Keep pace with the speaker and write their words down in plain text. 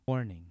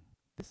Warning: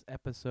 this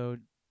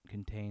episode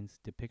contains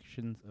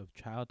depictions of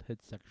childhood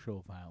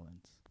sexual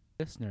violence.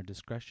 Listener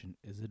discretion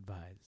is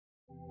advised.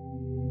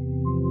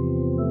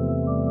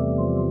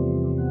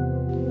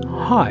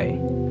 Hi,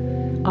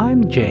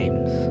 I'm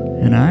James,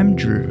 And I'm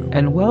Drew.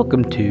 and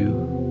welcome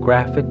to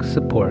Graphic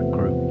Support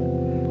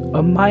Group,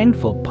 a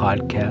mindful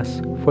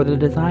podcast for the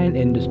design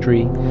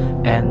industry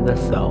and the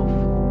self,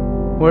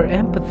 where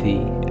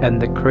empathy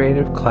and the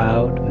creative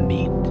cloud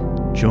meet.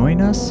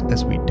 Join us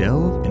as we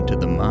delve into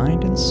the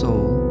mind and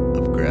soul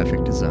of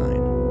graphic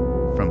design,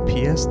 from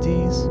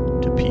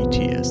PSDs to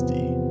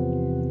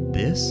PTSD.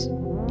 This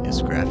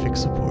is Graphic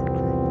Support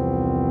Group.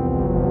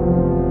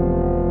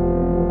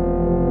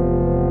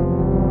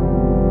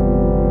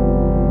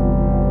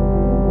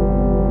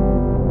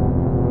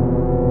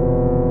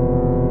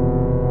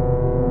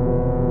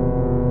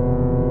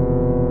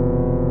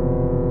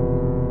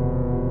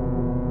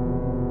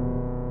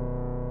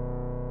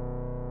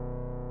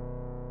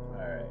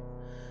 All right.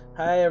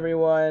 Hi,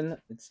 everyone.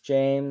 It's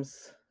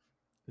James.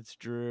 It's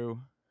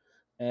Drew.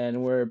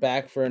 And we're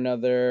back for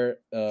another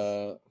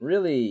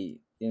really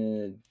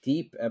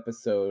deep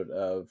episode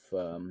of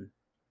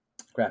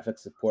Graphic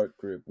Support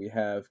Group. We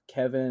have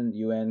Kevin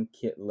Yuen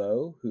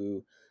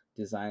who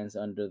designs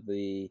under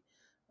the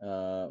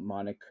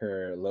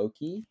moniker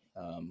Loki.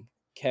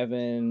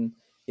 Kevin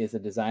is a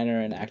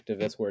designer and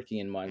activist working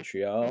in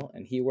Montreal,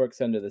 and he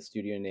works under the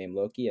studio name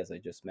Loki, as I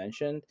just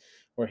mentioned,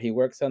 where he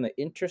works on the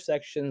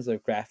intersections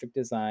of graphic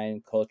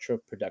design, cultural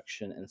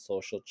production, and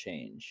social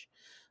change.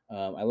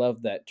 I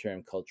love that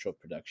term, cultural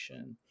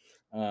production.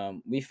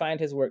 We find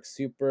his work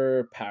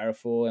super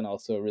powerful and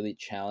also really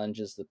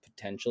challenges the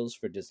potentials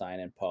for design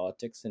and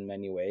politics in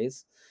many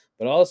ways.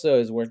 But also,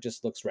 his work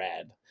just looks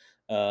rad.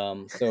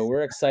 So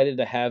we're excited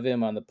to have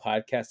him on the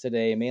podcast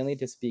today, mainly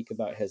to speak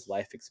about his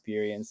life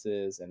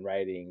experiences and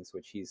writings,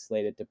 which he's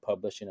slated to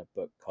publish in a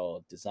book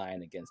called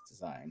Design Against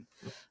Design.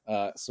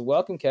 So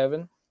welcome,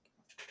 Kevin.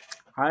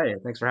 Hi,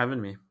 thanks for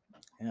having me.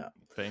 Yeah.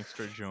 Thanks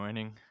for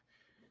joining.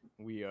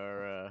 We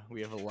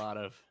have a lot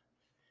of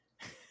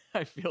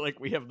I feel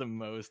like we have the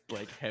most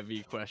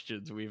heavy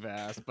questions we've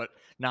asked, but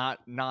not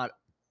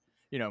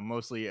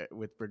mostly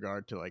with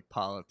regard to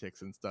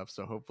politics and stuff.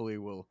 So hopefully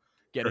we'll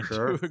get For into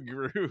sure. a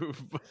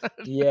groove. But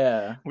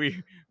Yeah.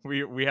 we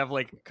have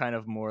kind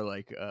of more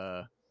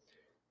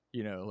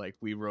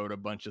we wrote a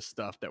bunch of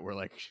stuff that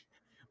we're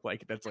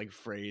that's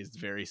phrased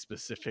very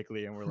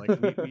specifically, and we're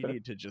we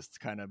need to just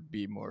kind of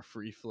be more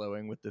free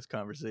flowing with this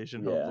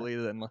conversation, Yeah. hopefully,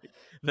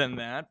 than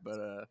that.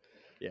 But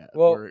yeah,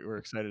 Well, we're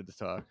excited to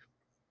talk.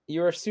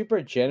 you were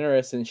super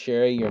generous in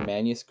sharing your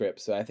manuscript,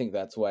 so I think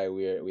that's why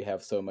we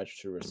have so much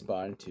to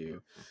respond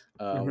to.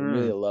 We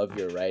really love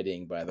your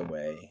writing, by the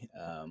way.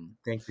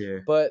 Thank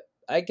you. But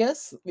I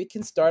guess we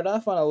can start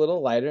off on a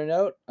little lighter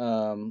note.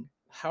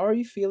 How are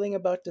you feeling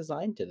about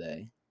design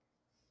today?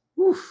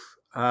 Oof.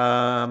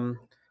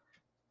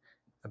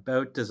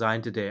 About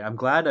design today, I'm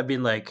glad. I've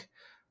been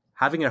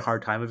having a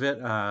hard time of it.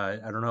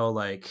 I don't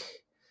know,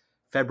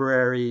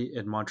 February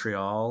in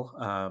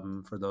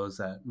Montreal, for those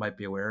that might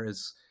be aware,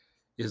 is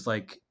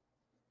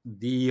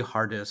the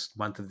hardest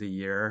month of the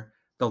year,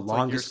 the It's like your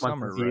longest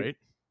month of summer, the year.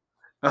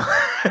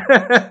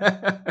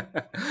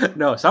 right?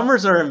 No,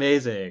 summers are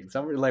amazing.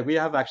 Summer, we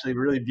have actually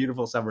really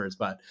beautiful summers,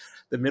 but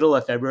the middle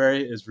of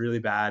February is really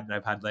bad, and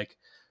I've had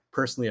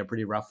personally a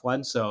pretty rough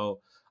one.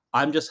 So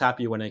I'm just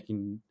happy when I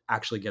can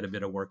actually get a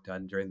bit of work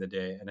done during the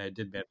day, and I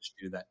did manage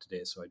to do that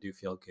today, so I do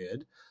feel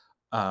good.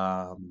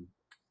 Um,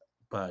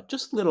 but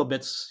just little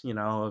bits,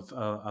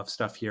 of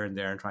stuff here and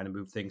there, and trying to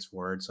move things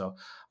forward. So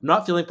I'm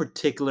not feeling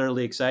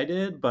particularly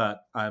excited,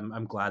 but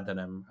I'm glad that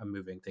I'm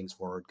moving things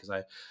forward, because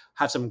I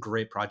have some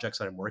great projects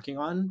that I'm working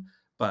on.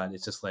 But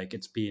it's just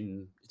it's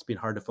been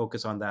hard to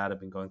focus on that. I've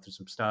been going through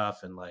some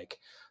stuff, and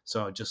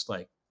so just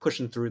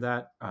pushing through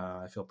that.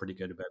 I feel pretty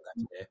good about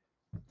that today.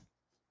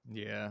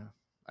 Yeah,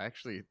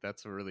 actually,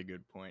 that's a really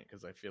good point,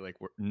 because I feel like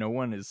no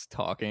one is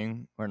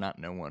talking, or not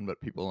no one,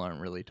 but people aren't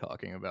really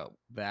talking about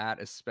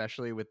that,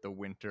 especially with the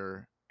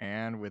winter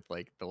and with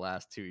the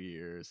last 2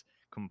 years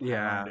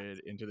Yeah,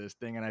 compounded into this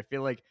thing. And I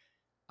feel like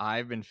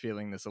I've been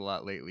feeling this a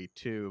lot lately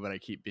too, but I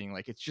keep being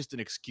like, it's just an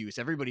excuse.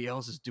 Everybody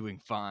else is doing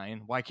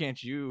fine. Why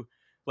can't you?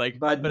 but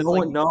But no it's like,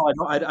 one, no,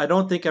 I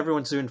don't think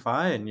everyone's doing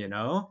fine. And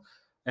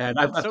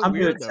I've, it's I've so come to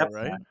weird though, accept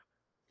right? that.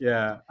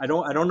 Yeah, I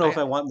don't know if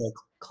I I want my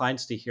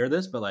clients to hear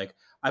this, but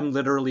I'm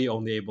literally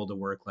only able to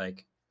work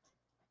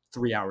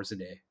 3 hours a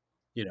day,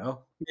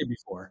 maybe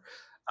four.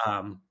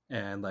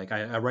 And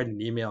I write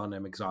an email and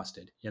I'm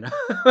exhausted. Yeah,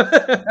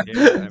 I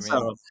mean,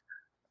 So it's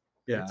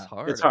yeah, it's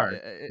hard. hard.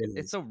 It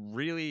It's is. a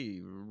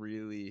really,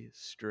 really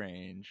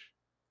strange,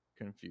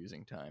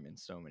 confusing time in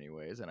so many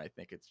ways. And I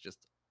think it's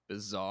just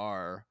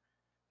bizarre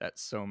that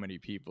so many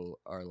people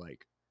are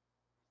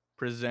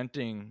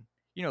presenting,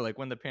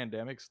 when the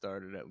pandemic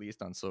started, at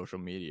least on social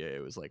media,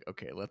 it was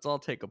okay, let's all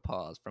take a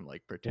pause from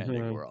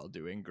pretending Hmm. we're all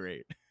doing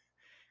great.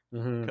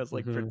 Hmm. Because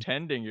Hmm.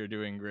 pretending you're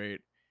doing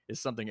great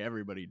is something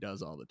everybody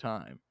does all the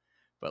time.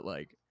 But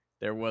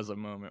there was a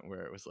moment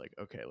where it was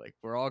okay,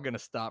 we're all gonna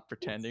stop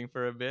pretending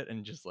for a bit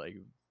and just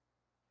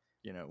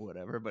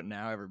whatever. But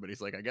now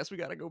everybody's like, I guess we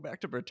got to go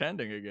back to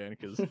pretending again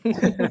because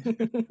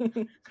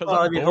Well,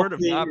 I I'm mean, bored of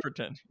hopefully, not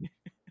pretending.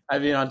 I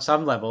mean, on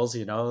some levels,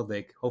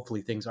 like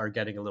hopefully things are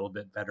getting a little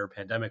bit better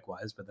pandemic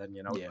wise, but then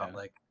we've got Yeah.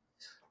 like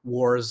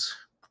wars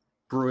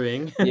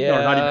brewing, or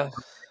not even Yeah.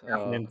 Oh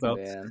happening. So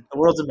man. the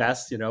world's a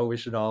mess. We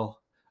should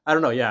all. I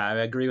don't know. Yeah, I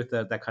agree with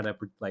that kind of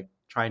like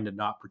trying to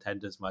not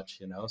pretend as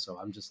much. So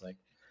I'm just like,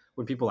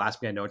 when people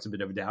ask me, I know it's a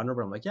bit of a downer,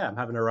 but I'm like, yeah, I'm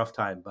having a rough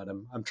time, but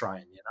I'm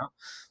trying.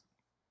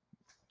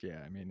 Yeah,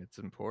 I mean, it's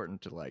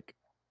important to like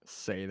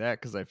say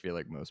that because I feel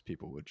like most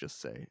people would just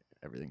say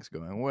everything's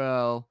going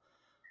well.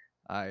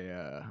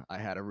 I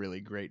had a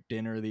really great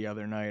dinner the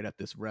other night at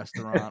this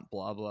restaurant,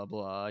 blah blah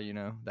blah,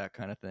 that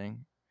kind of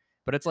thing.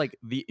 But it's like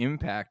the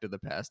impact of the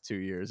past 2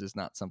 years is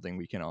not something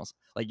we can also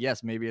like.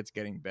 Yes, maybe it's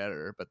getting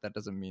better, but that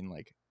doesn't mean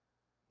like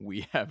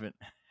we haven't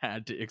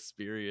had to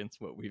experience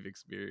what we've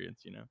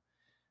experienced.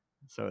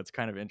 So it's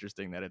kind of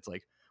interesting that it's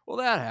like, well,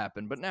 that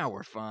happened, but now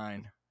we're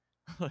fine.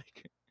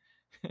 Like,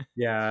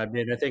 Yeah, I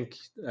mean, I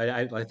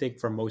think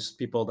for most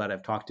people that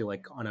I've talked to,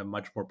 like on a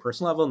much more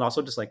personal level, and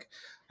also just like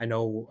I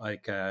know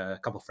like a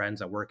couple of friends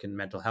that work in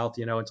mental health,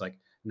 it's like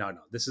no,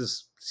 this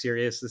is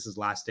serious. This is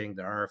lasting.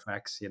 There are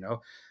effects.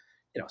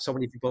 So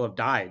many people have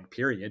died.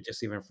 Period.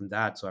 Just even from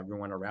that. So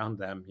everyone around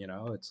them,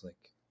 it's like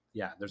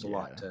yeah, there's a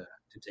lot yeah,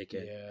 to take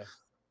in. Yeah.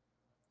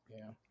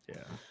 Yeah.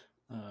 yeah,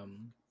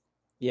 Um,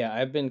 yeah,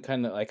 I've been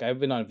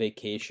on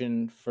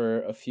vacation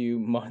for a few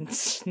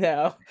months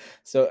now.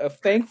 So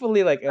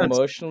thankfully, like That's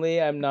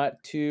emotionally, I'm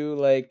not too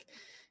like,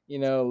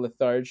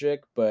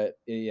 lethargic, but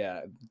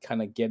yeah,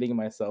 kind of getting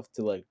myself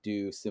to like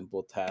do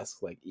simple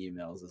tasks like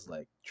emails is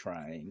like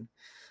trying.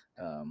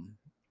 Um,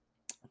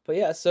 but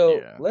yeah,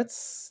 so yeah. let's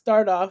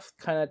start off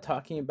kind of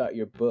talking about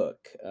your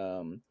book.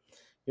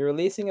 You're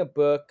releasing a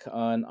book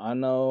on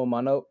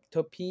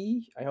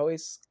onomatopoeia. I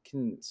always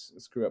can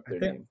screw up I their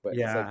think name, but it's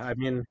yeah. like, I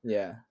mean,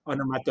 yeah,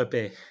 onomatope.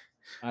 That's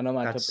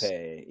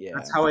onomatopoeia. Yeah.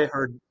 how I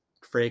heard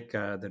Frake,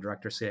 the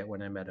director, say it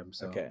when I met him.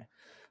 So Okay.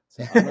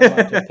 So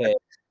onomatopoeia.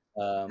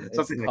 It's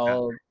something like that.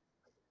 called.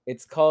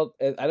 It's called.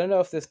 I don't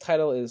know if this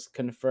title is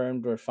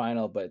confirmed or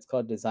final, but it's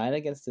called "Design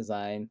Against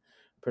Design: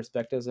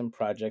 Perspectives and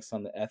Projects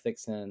on the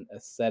Ethics and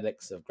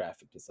Aesthetics of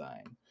Graphic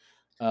Design."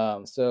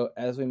 So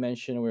as we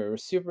mentioned, we were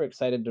super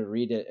excited to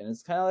read it, and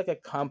it's kind of like a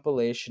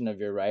compilation of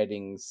your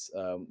writings,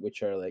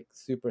 which are like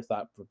super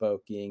thought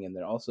provoking, and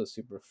they're also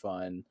super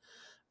fun.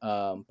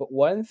 But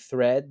one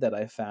thread that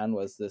I found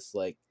was this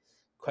like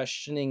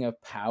questioning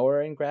of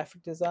power in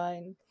graphic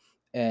design,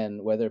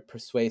 and whether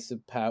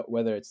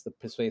it's the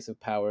persuasive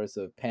powers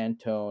of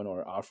Pantone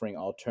or offering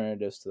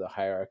alternatives to the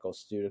hierarchical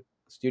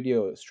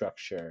studio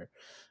structure.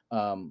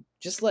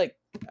 Just like,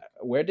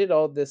 where did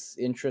all this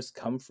interest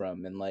come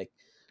from, and like,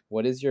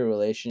 what is your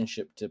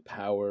relationship to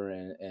power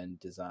and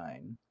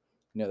design?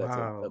 That's a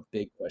Wow.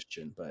 big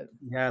question, but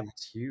Yeah,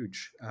 that's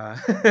huge.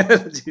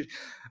 That's huge.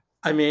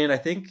 I mean, I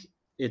think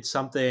it's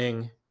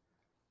something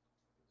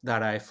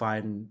that I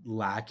find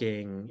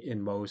lacking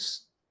in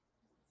most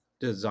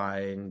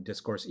design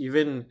discourse,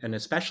 even and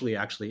especially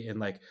actually in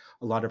like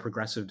a lot of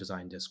progressive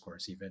design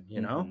discourse, even,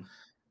 mm-hmm,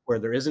 where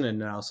there isn't an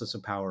analysis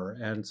of power.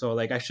 And so,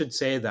 like, I should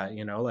say that,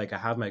 like I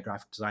have my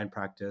graphic design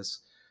practice,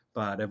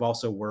 but I've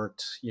also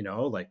worked,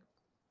 like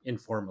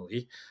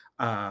informally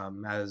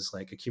as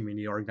like a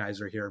community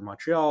organizer here in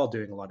Montreal,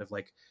 doing a lot of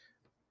like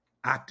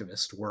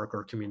activist work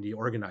or community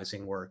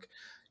organizing work,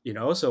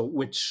 so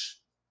which,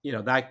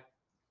 that,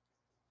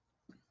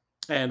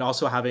 and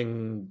also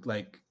having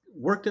like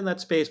worked in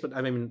that space, but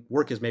I mean,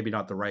 work is maybe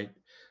not the right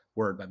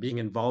word, but being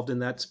involved in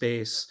that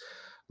space,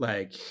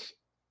 like,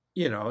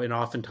 and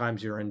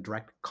oftentimes you're in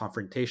direct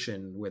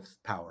confrontation with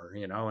power,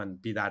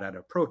 and be that at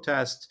a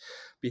protest,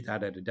 be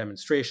that at a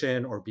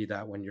demonstration, or be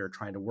that when you're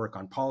trying to work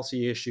on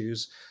policy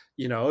issues,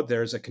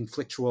 there's a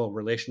conflictual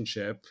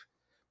relationship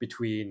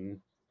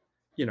between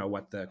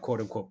what the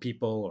quote unquote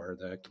people or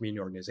the community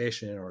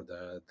organization or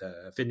the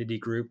affinity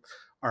group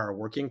are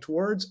working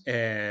towards,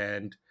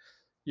 and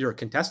you're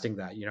contesting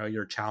that,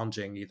 you're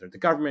challenging either the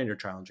government, you're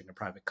challenging a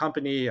private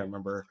company. I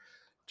remember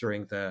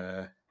during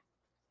the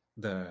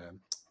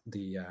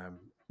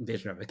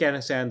invasion of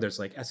Afghanistan, there's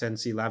like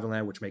SNC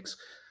Lavalin, which makes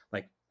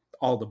like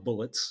all the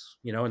bullets,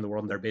 in the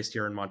world, and they're based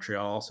here in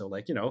Montreal. So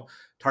like,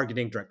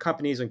 targeting direct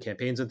companies and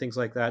campaigns and things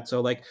like that.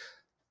 So like,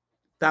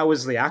 that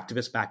was the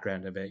activist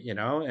background of it,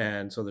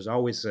 and so there's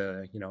always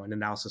an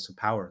analysis of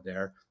power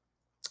there.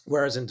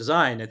 Whereas in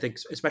design, I think,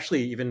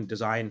 especially even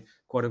design,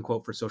 quote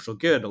unquote, for social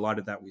good, a lot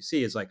of that we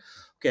see is like,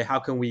 okay, how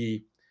can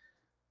we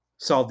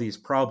solve these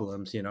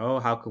problems?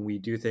 How can we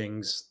do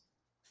things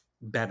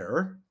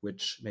better,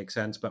 which makes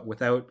sense, but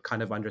without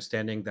kind of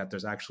understanding that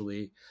there's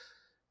actually,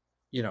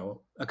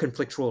 a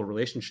conflictual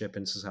relationship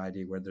in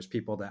society where there's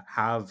people that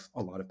have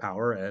a lot of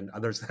power and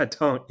others that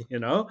don't,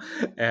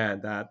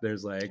 and that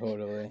there's like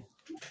totally.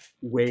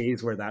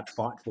 ways where that's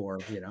fought for,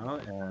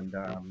 and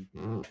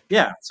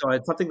yeah, so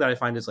it's something that I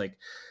find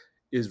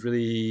is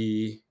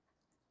really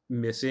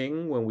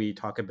missing when we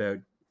talk about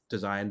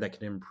design that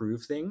can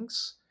improve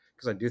things,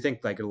 because I do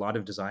think like a lot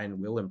of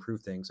design will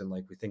improve things, and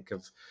like we think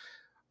of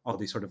all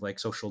these sort of like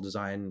social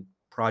design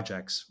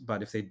projects,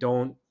 but if they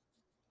don't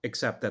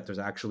accept that there's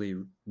actually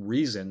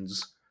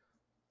reasons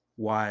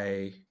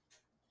why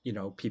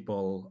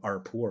people are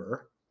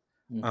poor,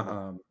 Hmm.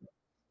 um,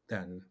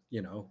 then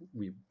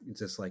we it's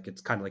just like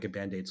it's kind of like a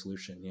band-aid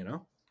solution.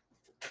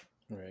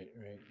 Right,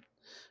 right.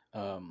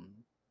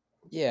 Um,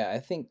 yeah, I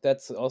think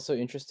that's also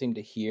interesting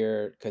to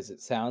hear because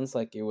it sounds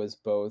like it was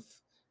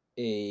both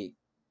a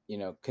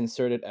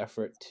concerted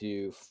effort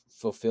to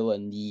fulfill a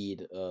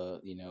need,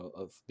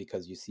 of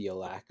because you see a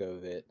lack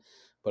of it,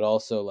 but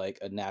also like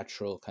a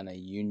natural kind of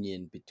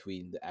union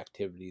between the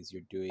activities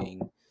you're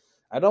doing.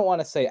 I don't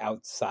want to say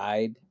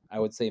outside. I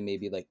would say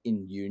maybe like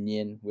in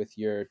union with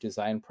your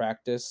design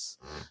practice.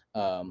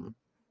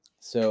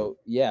 So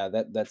yeah,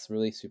 that's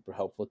really super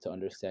helpful to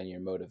understand your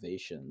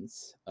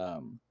motivations.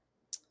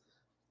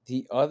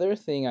 The other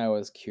thing I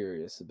was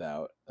curious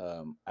about,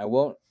 I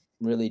won't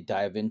really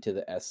dive into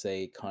the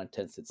essay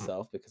contents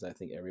itself because I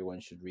think everyone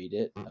should read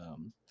it.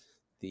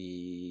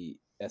 The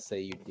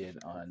essay you did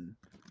on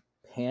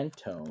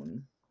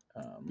Pantone.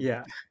 Um,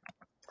 Yeah.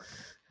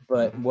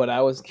 but what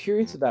I was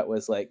curious about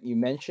was like you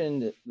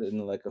mentioned in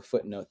like a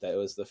footnote that it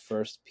was the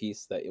first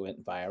piece that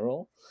went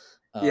viral.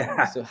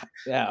 Yeah. So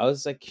yeah, I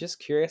was like just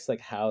curious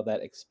like how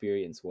that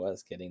experience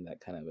was getting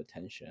that kind of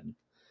attention.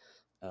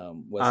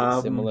 Was it um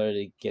similar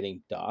to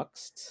getting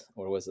doxxed,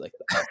 or was it like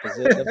the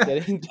opposite of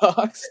getting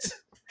doxxed?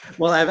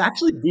 well, I've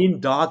actually been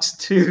doxxed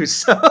too,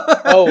 so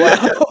Oh wow,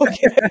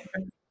 okay,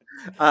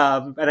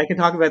 and I can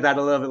talk about that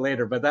a little bit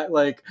later, but that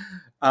like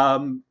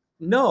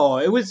no,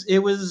 it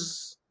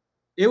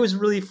was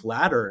really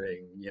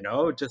flattering,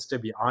 just to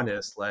be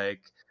honest.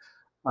 Like,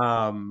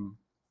 um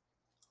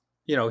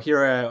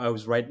here I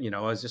was writing, I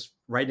was just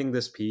writing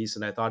this piece,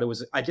 and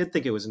I did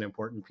think it was an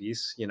important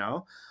piece, and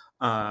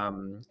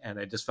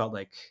I just felt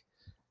like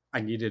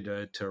I needed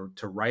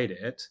to write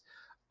it.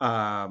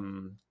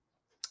 Um,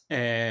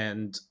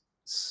 and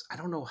I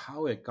don't know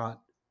how it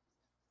got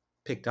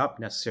picked up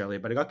necessarily,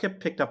 but it got kept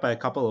picked up by a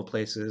couple of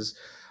places.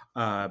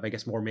 I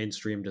guess more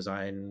mainstream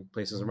design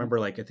places. I hmm remember,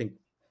 like, I think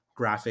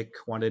Graphic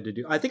wanted to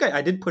do. I think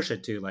I did push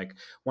it too. Like,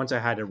 once I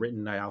had it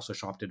written, I also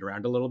shopped it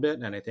around a little bit,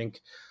 and I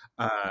think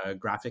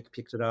Graphic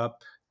picked it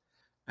up.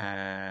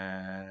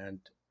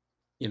 And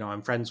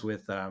I'm friends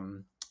with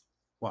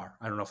well,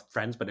 I don't know if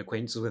friends, but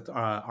acquaintances with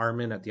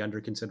Armin at the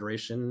Under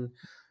Consideration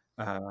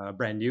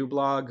brand new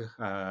blog.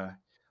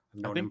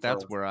 I've I known him think for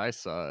that's where I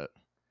saw it.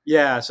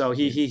 yeah, so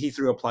he hmm he he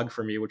threw a plug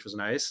for me, which was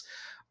nice.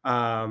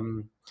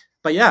 Um,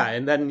 but yeah,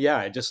 and then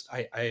yeah,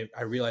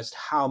 I realized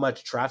how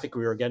much traffic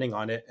we were getting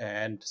on it,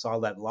 and saw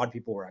that a lot of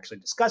people were actually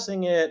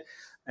discussing it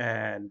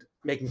and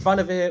making fun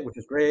of it, which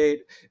was great.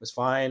 It was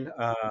fine.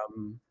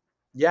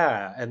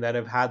 Yeah, and then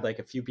I've had like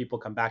a few people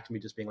come back to me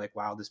just being like,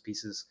 "Wow, this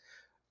piece is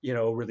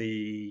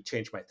really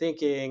changed my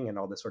thinking," and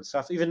all this sort of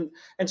stuff. Even, and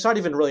it's not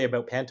even really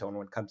about Pantone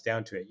when it comes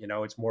down to it.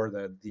 It's more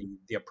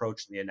the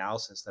approach and the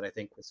analysis that I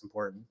think was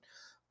important.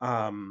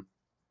 Um,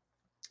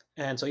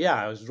 and so yeah,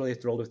 I was really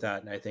thrilled with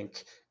that, and I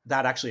think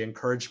that actually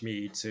encouraged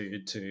me to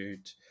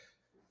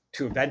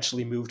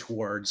eventually move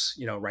towards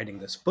writing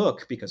this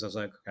book, because I was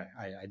like, okay,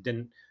 I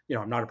didn't,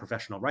 I'm not a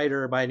professional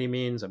writer by any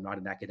means. I'm not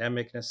an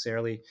academic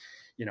necessarily.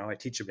 I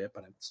teach a bit,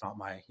 but it's not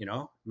my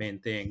main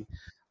thing.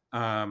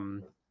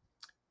 Um,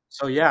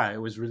 so yeah, it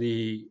was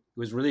really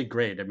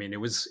great. I mean,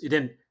 it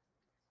didn't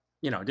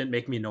it didn't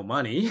make me no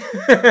money,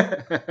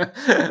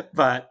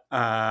 but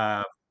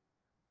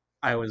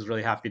I was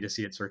really happy to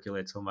see it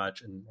circulate so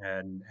much, and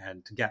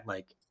to get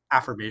like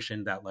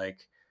affirmation that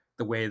like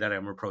the way that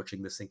I'm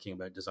approaching this thinking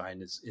about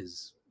design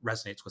is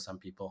resonates with some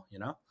people.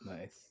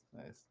 Nice,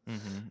 nice.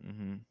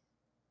 Mm-hmm.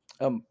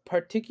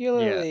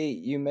 Yeah, Particularly,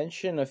 you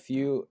mentioned a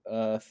few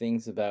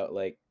things about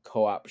like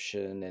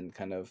co-option and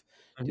kind of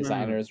Mhm.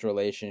 designers'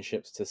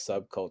 relationships to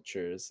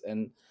subcultures.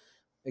 And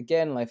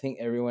again, I think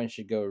everyone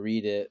should go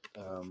read it.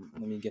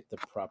 Let me get the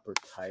proper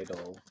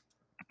title.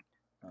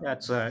 Yeah, Um,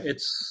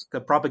 it's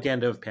the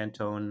propaganda of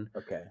Pantone,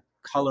 okay.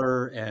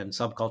 color and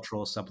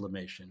subcultural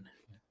sublimation.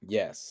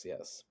 Yes,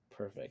 yes,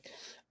 perfect.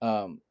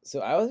 So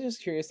I was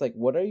just curious, like,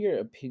 what are your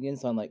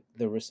opinions on like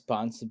the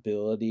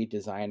responsibility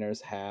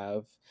designers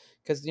have?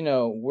 Because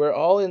we're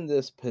all in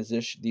these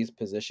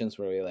positions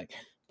where we like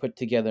put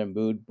together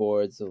mood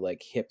boards of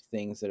like hip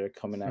things that are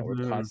coming out. We're Mhm.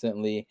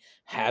 constantly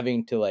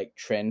having to like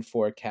trend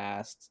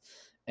forecasts,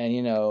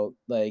 and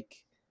like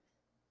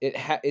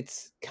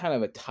it's kind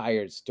of a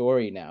tired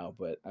story now,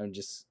 but I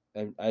just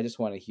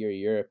want to hear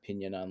your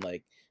opinion on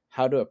like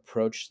how to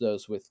approach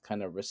those with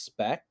kind of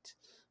respect,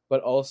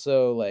 but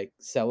also like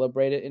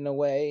celebrate it in a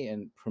way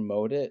and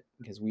promote it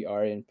because we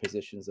are in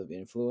positions of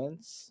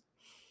influence.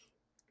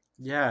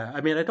 Yeah,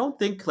 I mean, I don't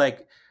think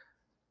like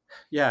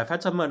yeah, I've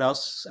had someone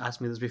else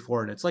ask me this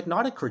before, and it's like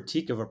not a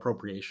critique of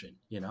appropriation.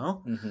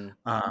 Mm-hmm.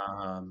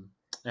 Um,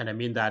 and I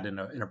mean that in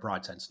a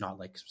broad sense, not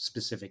like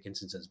specific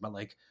instances, but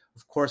like,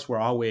 of course, we're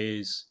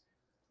always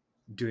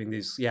doing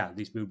these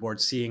mood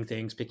boards, seeing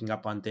things, picking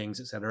up on things,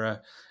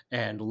 etc.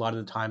 And a lot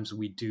of the times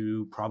we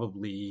do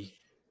probably,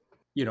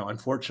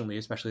 unfortunately,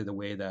 especially the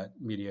way that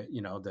media,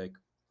 the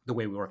the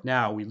way we work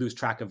now, we lose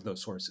track of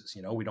those sources.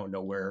 We don't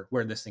know where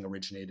this thing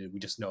originated. We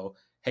just know,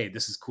 hey,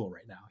 this is cool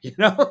right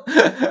now.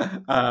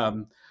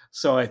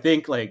 So I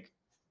think like,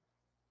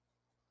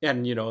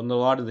 and in a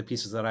lot of the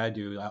pieces that I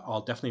do,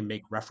 I'll definitely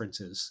make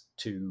references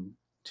to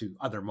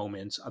other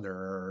moments,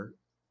 other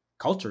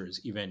cultures,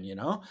 even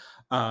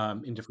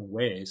in different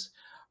ways.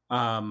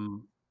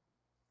 Um,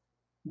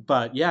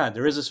 but yeah,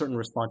 there is a certain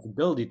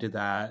responsibility to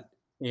that,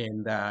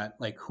 in that,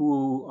 like,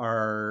 who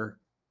are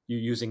you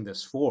using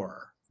this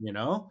for,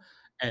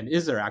 and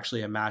is there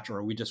actually a match, or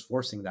are we just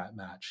forcing that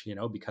match,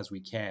 because we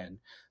can,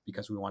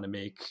 because we want to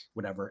make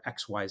whatever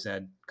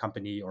XYZ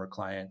company or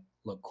client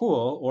look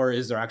cool, or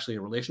is there actually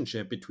a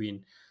relationship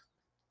between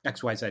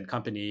XYZ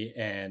company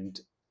and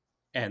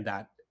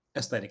that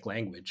aesthetic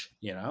language,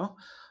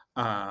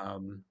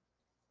 um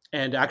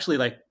and actually,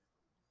 like,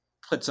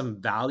 put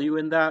some value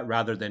in that,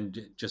 rather than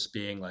just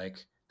being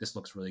like, this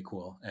looks really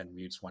cool and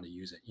we just want to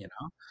use it.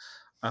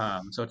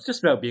 So it's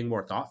just about being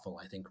more thoughtful,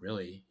 I think,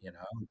 really. It's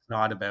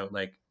not about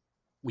like,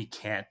 we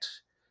can't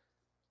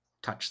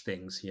touch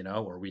things,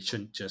 or we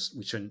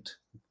shouldn't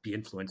be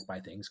influenced by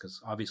things,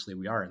 because obviously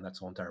we are, and that's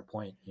the whole entire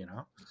point.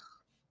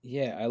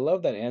 Yeah, I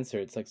love that answer.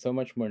 It's like so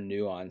much more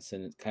nuanced,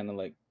 and it's kind of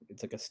like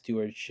it's like a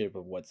stewardship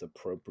of what's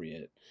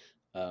appropriate.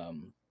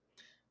 Um,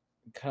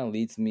 kind of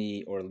leads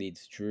me or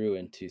leads Drew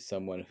into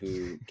someone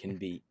who can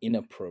be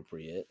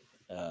inappropriate.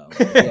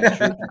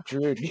 Yeah,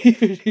 Drew,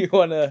 do you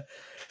wanna?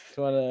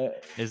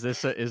 Is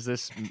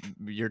this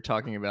you're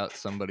talking about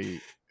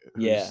somebody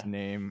whose Yeah.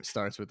 name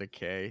starts with a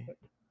K?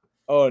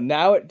 Oh,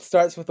 now it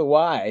starts with a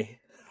Y.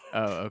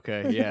 Oh,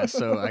 okay. Yeah.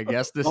 So I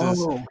guess this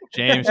is Oh,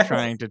 James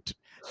trying to.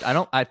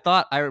 I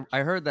thought I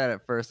heard that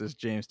at first as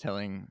James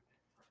telling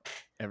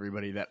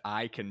everybody that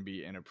I can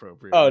be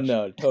inappropriate, Oh which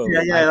no,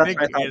 yeah, totally. I yeah, that's think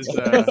what I thought is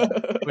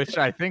too. which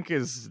I think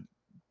is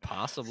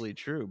possibly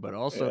true, but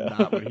also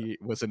not what Yeah. he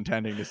was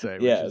intending to say,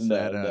 which Yeah, is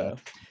no, that no.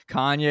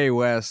 Kanye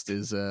West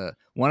is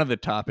one of the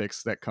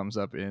topics that comes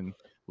up in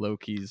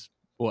Loki's.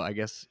 Well, I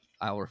guess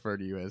I'll refer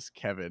to you as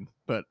Kevin,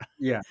 but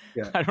Yeah,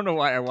 yeah, I don't know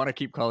why I want to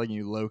keep calling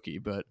you Loki,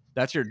 but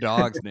that's your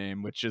dog's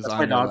name, which is that's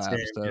my on your dog's lap. name.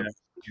 So,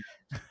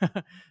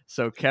 Yeah.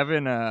 so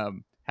Kevin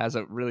has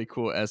a really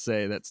cool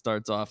essay that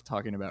starts off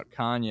talking about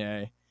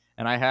Kanye,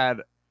 and I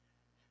had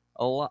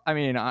a lot. I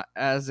mean,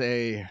 as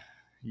a,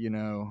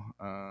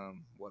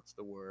 what's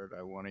the word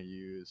I want to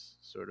use?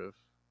 Sort of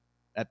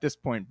at this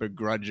point,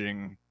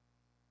 begrudging.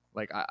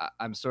 Like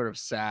I'm sort of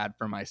sad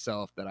for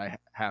myself that I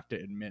have to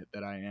admit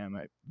that I am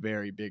a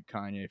very big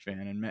Kanye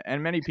fan,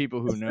 and many people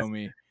who know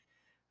me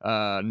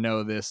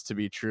know this to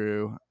be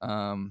true.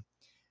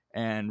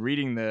 And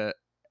reading the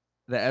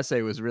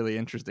essay was really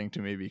interesting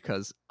to me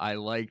because I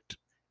liked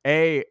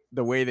the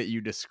way that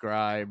you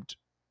described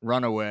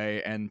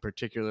Runaway, and in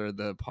particular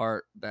the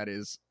part that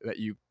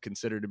you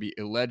consider to be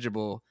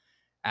illegible,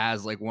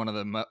 as like one of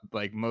the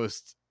like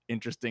most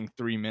interesting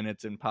 3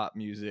 minutes in pop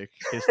music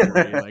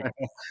history. Like,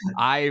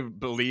 I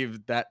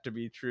believe that to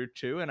be true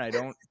too, and I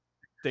don't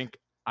think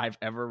I've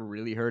ever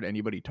really heard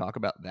anybody talk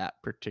about that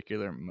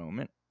particular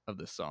moment of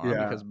the song, Yeah,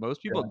 because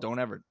most people yeah, don't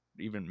ever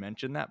even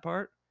mention that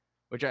part,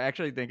 which I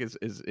actually think is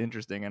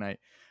interesting. And I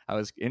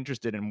was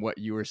interested in what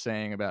you were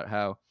saying about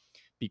how,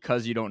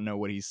 because you don't know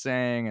what he's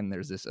saying and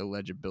there's this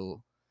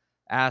illegible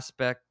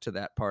aspect to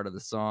that part of the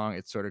song,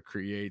 it sort of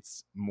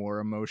creates more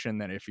emotion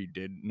than if you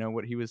did know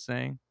what he was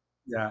saying.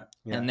 yeah,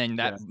 And yeah, then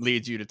that yeah,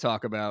 leads you to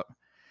talk about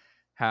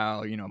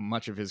how,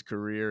 much of his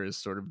career is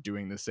sort of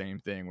doing the same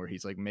thing, where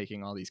he's like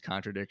making all these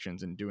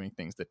contradictions and doing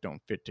things that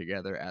don't fit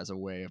together as a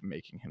way of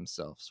making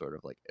himself sort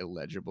of like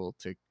illegible,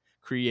 to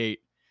create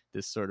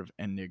this sort of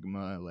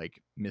enigma,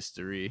 like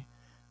mystery.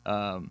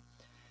 um,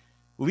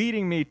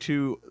 Leading me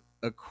to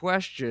a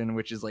question,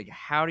 which is like,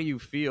 how do you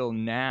feel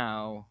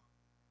now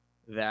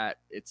that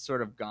it's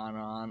sort of gone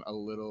on a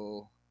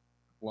little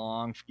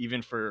long,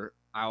 even for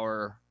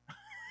our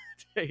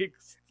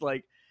takes?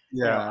 Like,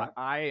 yeah,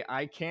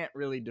 I can't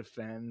really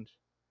defend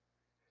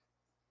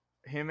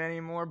him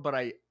anymore, but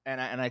I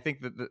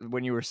think that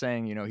when you were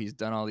saying, he's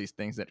done all these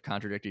things that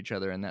contradict each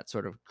other, and that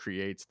sort of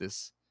creates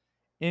this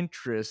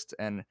interest,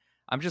 and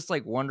I'm just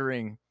like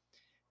wondering,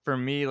 for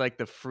me, like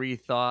the free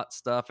thought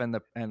stuff, and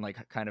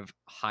like kind of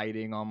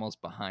hiding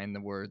almost behind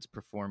the words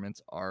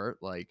performance art,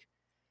 like,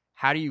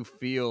 how do you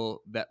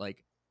feel that,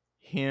 like,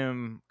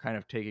 him kind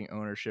of taking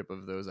ownership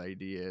of those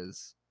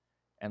ideas,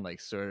 and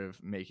like sort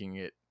of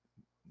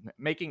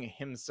making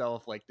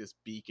himself like this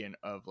beacon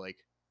of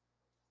like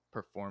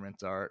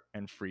performance art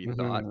and free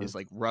thought, hmm is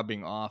like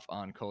rubbing off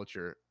on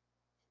culture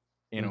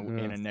in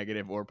hmm a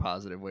negative or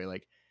positive way?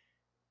 Like,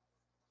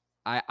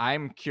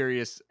 I'm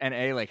curious,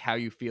 and like how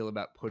you feel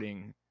about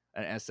putting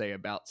an essay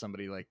about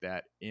somebody like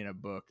that in a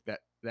book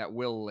that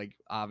will, like,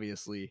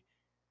 obviously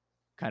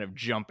kind of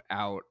jump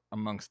out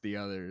amongst the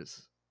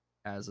others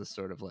as a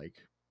sort of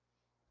like,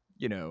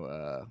 you know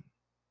uh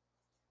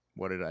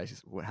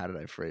how did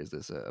I phrase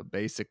this,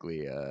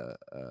 basically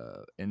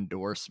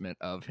endorsement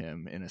of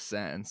him in a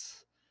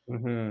sense.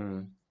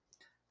 hmm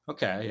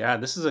Okay, yeah,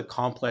 this is a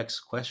complex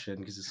question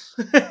because it's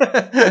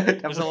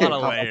There's a definitely lot a of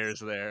complex. layers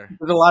there.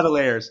 There's a lot of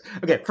layers.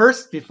 Okay,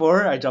 first,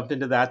 before I jump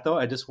into that, though,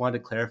 I just want to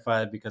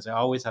clarify because I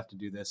always have to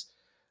do this,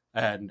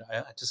 and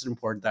it's just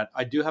important that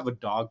I do have a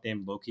dog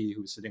named Loki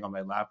who's sitting on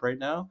my lap right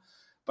now,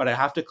 but I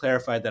have to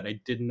clarify that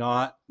I did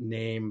not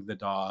name the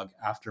dog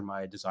after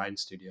my design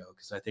studio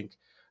because I think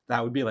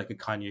that would be like a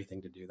Kanye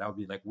thing to do. That would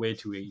be like way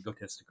too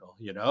egotistical,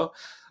 you know.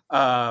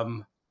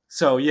 Um,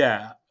 so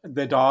yeah,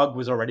 the dog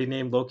was already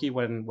named Loki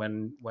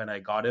when I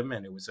got him,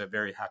 and it was a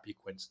very happy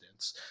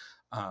coincidence.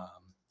 Um,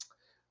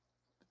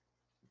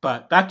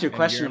 but back to your And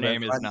question your about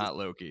name is not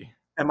Loki.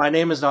 and my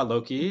name is not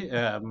Loki.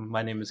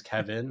 My name is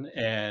Kevin,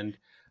 and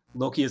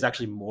Loki is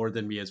actually more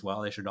than me as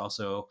well. I should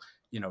also,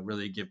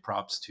 really give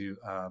props to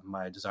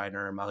my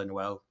designer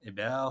Marie-Noël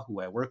Hebert,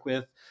 who I work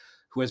with,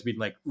 who has been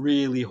like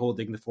really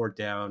holding the fort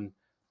down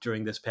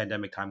during this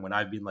pandemic time when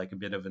I've been like a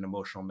bit of an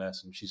emotional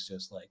mess, and she's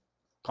just like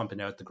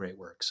pumping out the great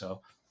work.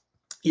 So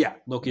yeah,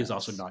 Loki is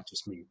also Nice. not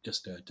just me.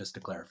 Just to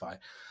clarify.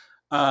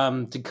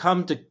 To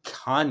come to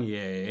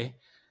Kanye,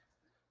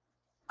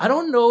 I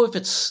don't know if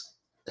it's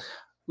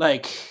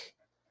like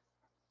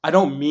I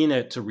don't mean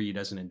it to read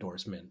as an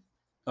endorsement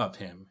of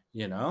him,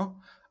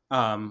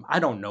 I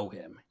don't know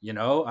him,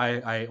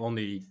 I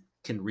only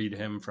can read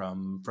him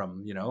from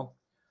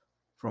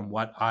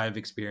what I've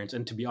experienced.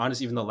 And to be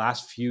honest, even the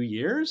last few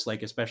years,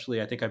 like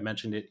especially I think I've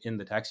mentioned it in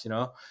the text,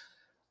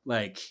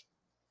 like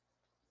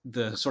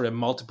the sort of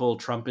multiple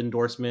Trump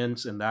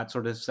endorsements and that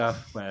sort of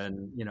stuff,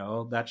 when,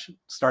 that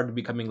started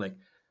becoming like,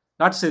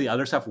 not to say the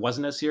other stuff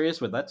wasn't as serious,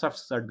 but that stuff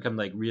started becoming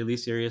like really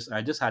serious.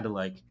 I just had to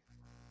like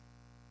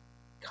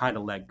kind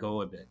of let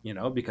go of it,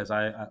 because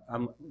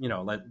I'm,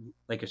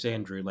 like you're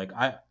saying, Drew, like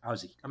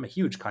I'm a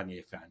huge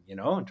Kanye fan, in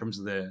terms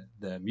of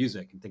the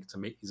music, and think it's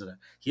amazing.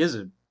 He is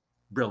a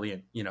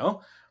brilliant,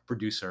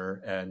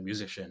 producer and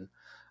musician.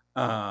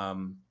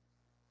 Um,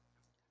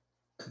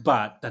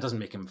 but that doesn't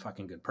make him a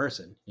fucking good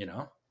person,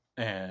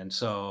 And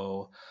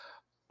so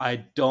I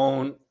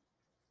don't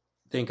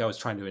think I was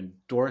trying to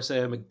endorse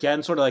him.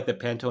 Again, sort of like the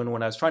Pantone,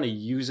 when I was trying to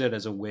use it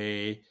as a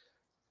way,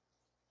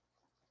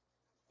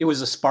 it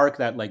was a spark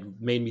that like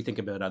made me think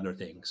about other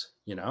things,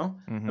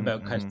 Mm-hmm,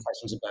 about kind of mm-hmm,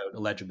 questions about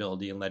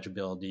illegibility and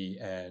legibility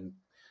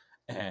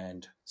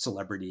and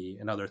celebrity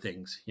and other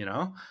things,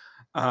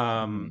 mm-hmm.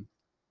 Um,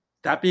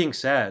 that being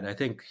said, I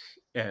think,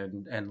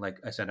 and like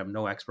I said, I'm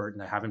no expert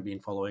and I haven't been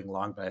following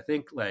along, but I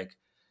think like,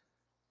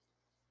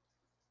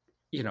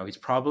 he's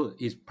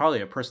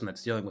probably a person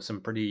that's dealing with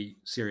some pretty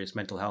serious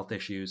mental health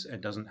issues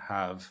and doesn't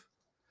have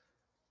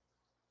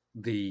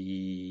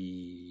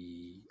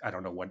I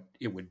don't know what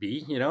it would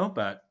be,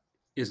 but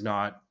is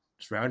not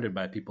surrounded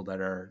by people that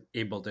are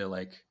able to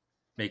like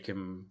make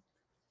him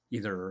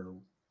either.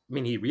 I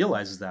mean, he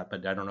realizes that,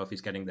 but I don't know if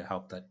he's getting the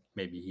help that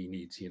maybe he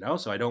needs,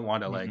 So I don't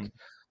want to Mm-hmm. like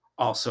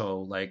also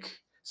like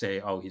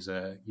say, oh, he's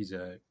a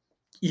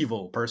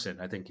evil person.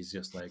 I think he's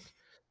just like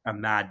a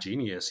mad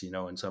genius,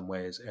 in some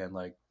ways, and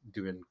like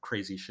doing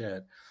crazy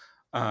shit.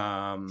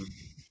 Um,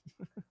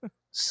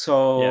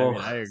 Yeah, I so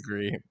mean, I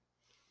agree.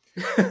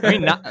 I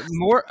mean, not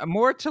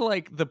more to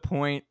like the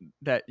point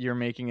that you're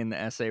making in the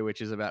essay,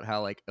 which is about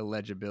how like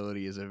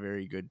illegibility is a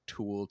very good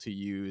tool to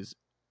use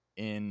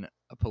in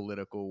a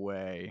political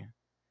way.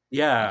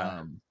 yeah,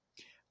 Um,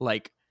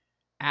 like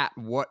at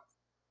what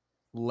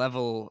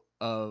level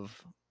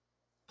of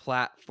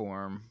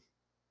platform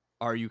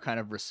are you kind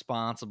of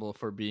responsible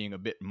for being a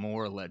bit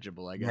more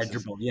legible, I guess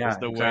legible. is Yeah,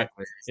 the way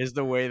exactly. is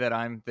the way that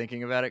I'm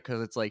thinking about it,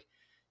 because it's like,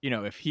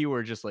 if he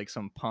were just like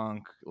some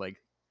punk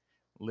like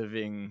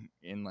living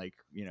in like,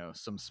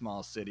 some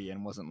small city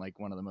and wasn't like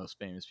one of the most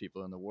famous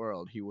people in the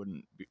world, he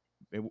wouldn't be,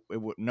 it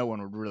would, no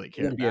one would really It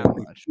care wouldn't be a that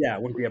much. yeah,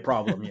 it wouldn't be a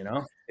problem,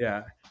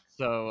 Yeah.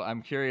 So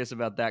I'm curious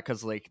about that,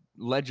 because like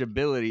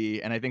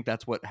legibility, and I think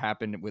that's what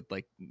happened with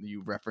like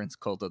you reference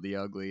Cult of the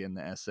Ugly in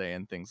the essay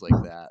and things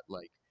like that.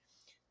 Like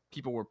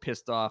people were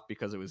pissed off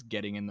because it was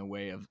getting in the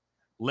way of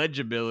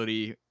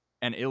legibility,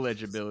 and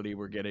illegibility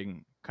were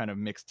getting kind of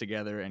mixed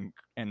together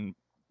and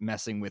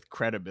messing with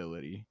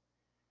credibility.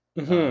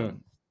 Hmm.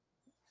 Um,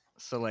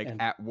 so like And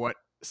at what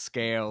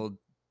scale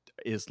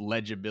is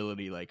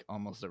legibility like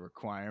almost a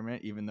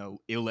requirement, even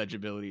though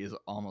illegibility is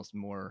almost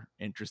more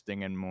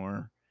interesting and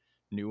more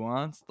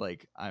nuanced?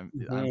 Like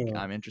mhm.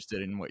 I'm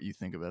interested in what you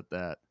think about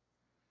that.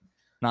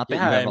 Not that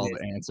Yeah, you I have all mean,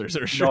 the answers,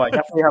 or no, sure. I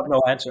definitely have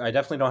no answer. I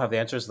definitely don't have the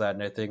answers to that,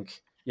 and I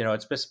think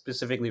it's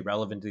specifically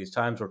relevant to these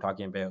times. We're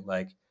talking about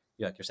like,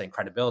 like you're saying,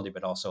 credibility,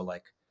 but also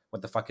like,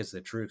 what the fuck is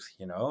the truth?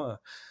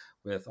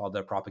 With all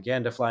the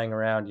propaganda flying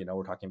around.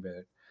 We're talking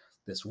about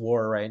this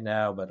war right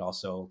now, but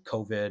also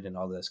COVID and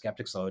all the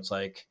skeptics. So it's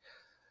like,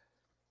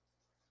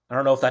 I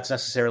don't know if that's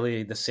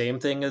necessarily the same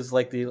thing as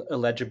like the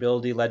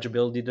illegibility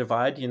legibility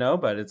divide,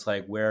 but it's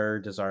like, where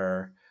does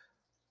our,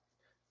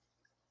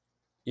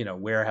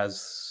 where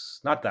has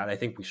not that I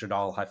think we should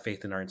all have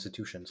faith in our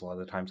institutions. A lot of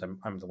the times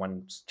I'm the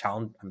one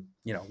challenge, I'm,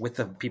 with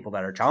the people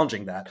that are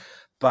challenging that,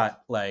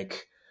 but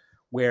like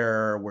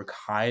where we're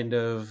kind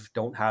of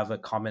don't have a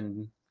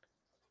common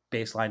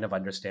baseline of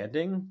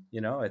understanding,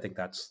 I think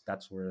that's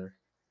where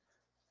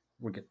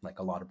we're getting like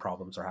a lot of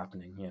problems are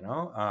happening,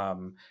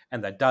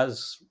 and that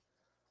does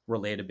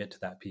relate a bit to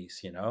that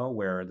piece,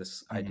 where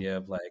this idea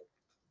of like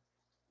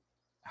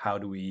how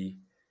do we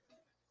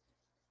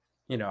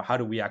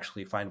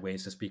actually find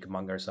ways to speak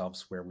among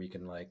ourselves where we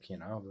can like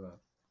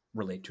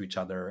relate to each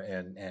other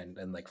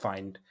and like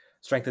find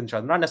strength in each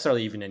other, not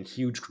necessarily even in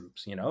huge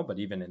groups, but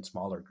even in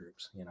smaller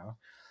groups,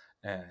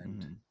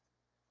 and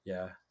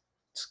yeah,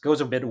 it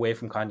goes a bit away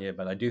from Kanye,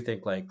 but I do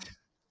think like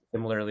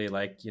similarly,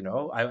 like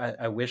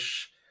I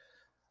wish,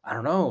 I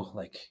don't know,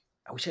 like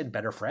I wish I had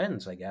better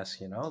friends, I guess,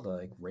 to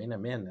like rein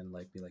them in and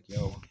like be like,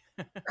 yo.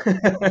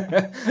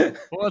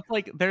 Well, it's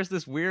like there's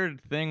this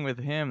weird thing with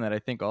him that I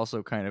think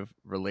also kind of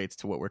relates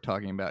to what we're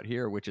talking about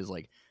here, which is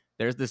like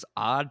there's this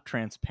odd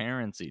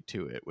transparency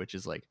to it, which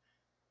is like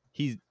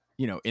he's,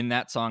 in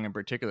that song in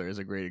particular is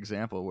a great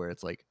example where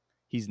it's like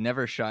he's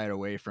never shied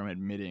away from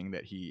admitting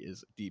that he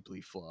is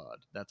deeply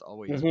flawed. That's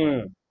always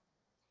been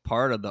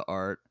part of the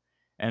art.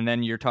 And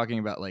then you're talking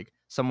about like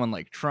someone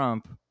like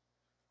Trump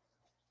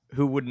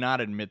who would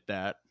not admit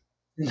that,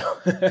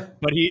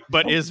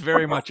 but is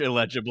very much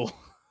illegible.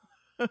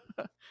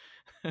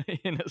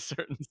 In a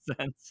certain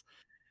sense.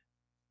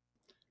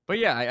 But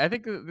yeah, I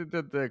think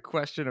the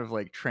question of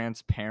like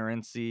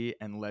transparency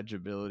and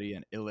legibility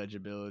and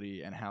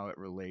illegibility and how it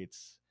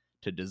relates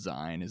to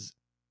design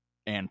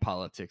and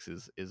politics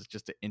is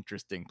just an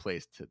interesting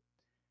place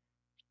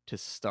to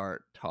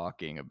start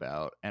talking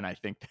about. And I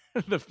think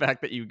the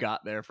fact that you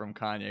got there from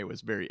Kanye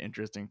was very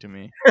interesting to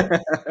me.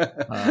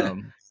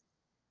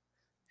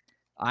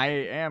 I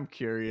am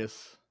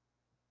curious,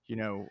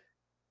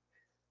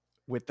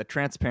 with the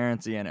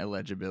transparency and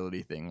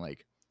illegibility thing,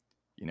 like,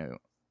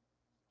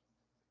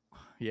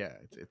 yeah,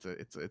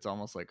 it's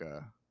almost like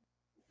a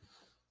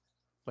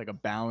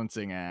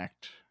balancing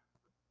act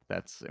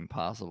that's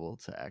impossible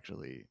to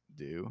actually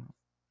do.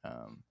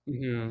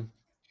 Mm-hmm.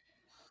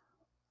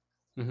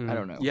 Mm-hmm. I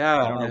don't know.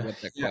 Yeah, I don't know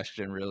what the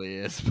question really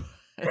is.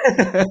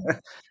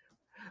 But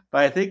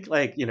I think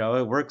like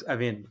it works. I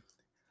mean,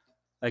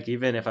 like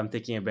even if I'm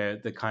thinking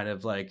about the kind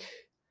of like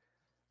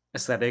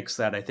aesthetics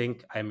that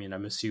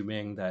I'm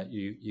assuming that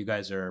you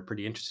guys are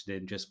pretty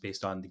interested in just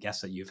based on the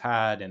guests that you've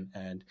had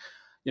and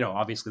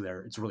obviously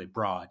it's really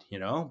broad,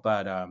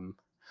 but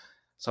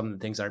some of the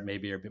things are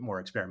maybe a bit more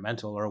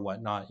experimental or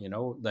whatnot,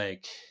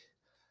 like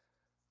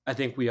I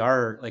think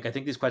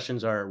these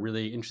questions are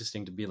really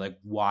interesting to be like,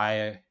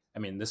 why? I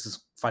mean, this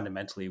is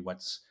fundamentally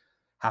what's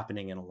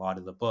happening in a lot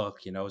of the book,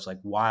 is like,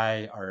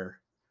 why are,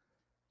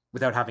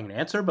 without having an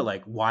answer, but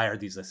like, why are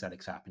these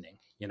aesthetics happening?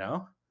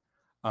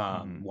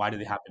 Why do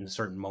they happen in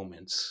certain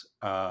moments?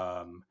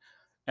 And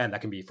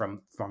that can be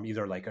from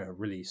either like a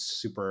really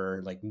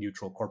super like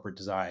neutral corporate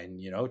design,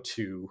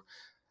 to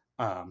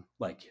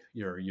like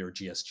your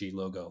GSG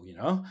logo,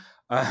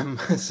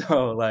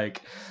 so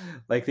like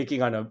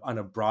thinking on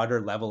a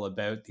broader level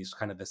about these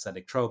kind of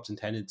aesthetic tropes and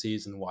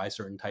tendencies and why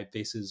certain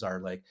typefaces are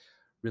like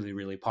really,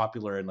 really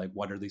popular and like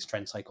what are these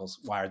trend cycles?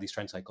 Why are these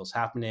trend cycles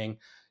happening?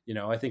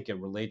 I think it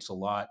relates a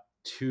lot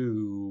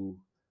to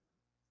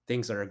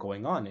things that are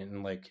going on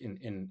in like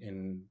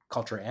in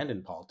culture and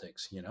in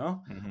politics, even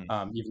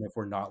if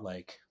we're not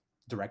like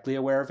directly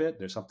aware of it,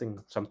 there's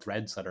some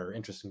threads that are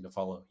interesting to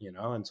follow,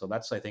 and so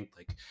that's, I think,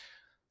 like,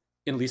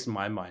 at least in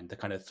my mind, the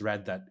kind of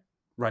thread that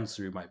runs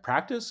through my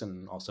practice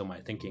and also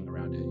my thinking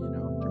around it,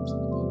 in terms of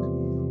the book.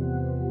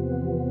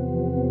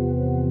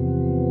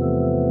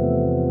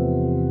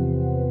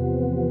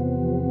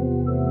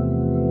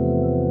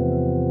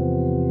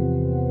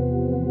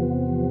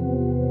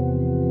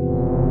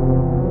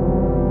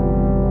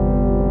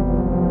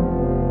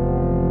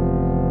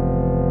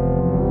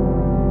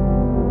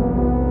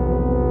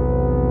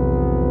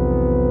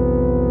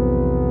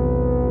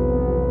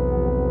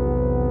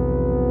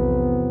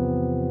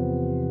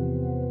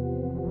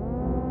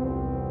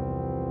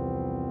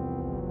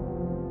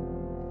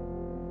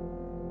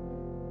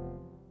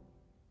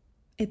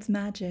 It's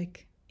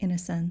magic, in a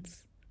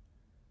sense.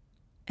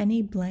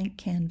 Any blank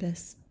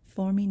canvas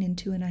forming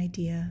into an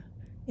idea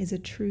is a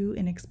true,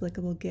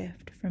 inexplicable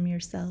gift from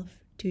yourself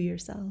to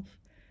yourself,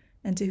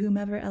 and to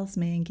whomever else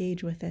may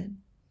engage with it.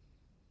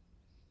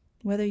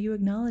 Whether you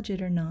acknowledge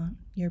it or not,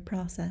 your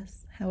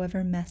process,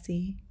 however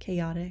messy,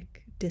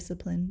 chaotic,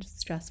 disciplined,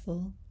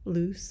 stressful,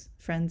 loose,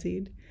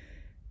 frenzied,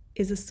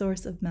 is a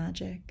source of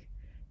magic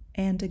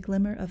and a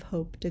glimmer of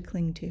hope to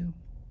cling to.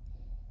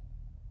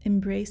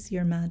 Embrace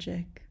your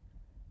magic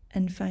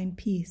and find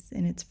peace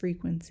in its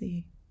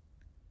frequency.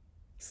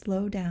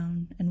 Slow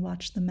down and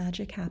watch the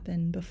magic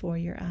happen before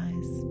your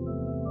eyes.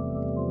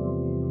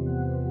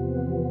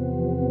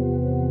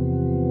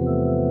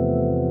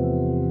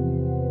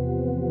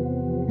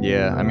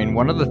 Yeah, I mean,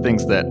 one of the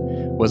things that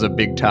was a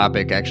big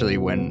topic actually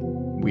when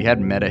we had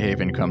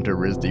Metahaven come to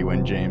RISD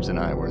when James and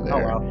I were there.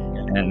 Oh, wow.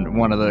 And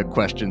one of the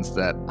questions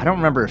that, I don't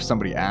remember if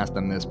somebody asked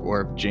them this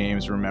or if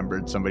James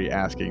remembered somebody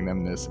asking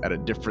them this at a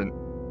different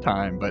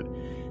time,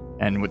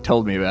 and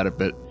told me about it,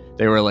 but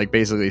they were like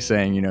basically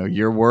saying,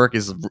 your work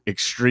is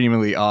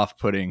extremely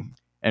off-putting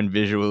and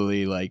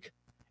visually like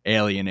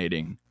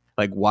alienating.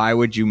 Like, why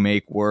would you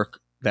make work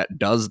that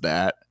does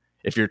that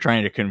if you're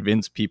trying to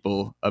convince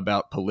people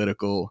about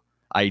political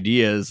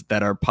ideas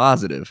that are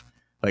positive.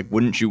 Like,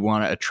 wouldn't you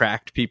want to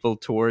attract people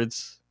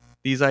towards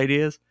these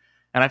ideas?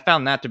 And I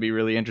found that to be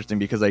really interesting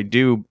because I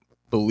do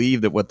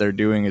believe that what they're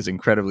doing is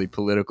incredibly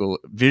political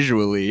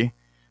visually,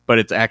 but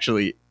it's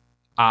actually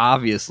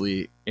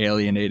obviously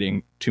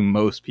alienating to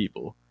most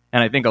people.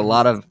 And I think a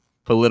lot of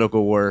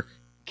political work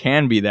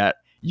can be that.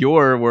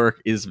 Your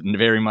work is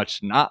very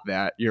much not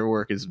that. Your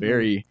work is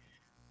very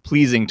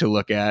pleasing to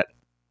look at.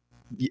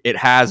 It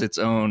has its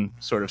own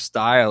sort of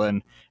style,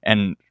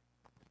 and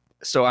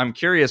so I'm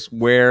curious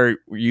where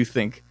you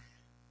think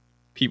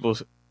people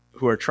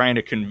who are trying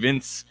to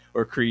convince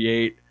or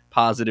create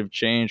positive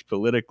change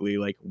politically,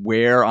 like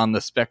where on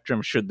the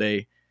spectrum should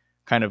they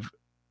kind of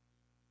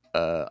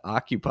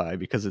occupy?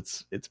 Because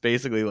it's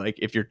basically like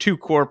if you're too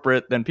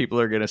corporate, then people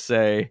are going to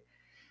say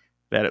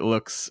that it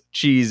looks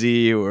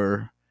cheesy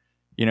or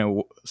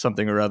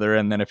something or other,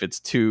 and then if it's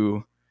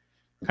too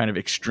kind of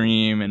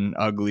extreme and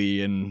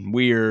ugly and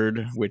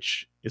weird,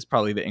 which is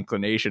probably the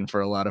inclination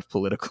for a lot of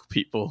political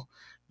people,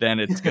 then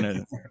it's going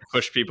to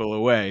push people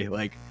away.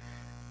 Like,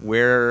 what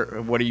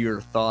are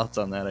your thoughts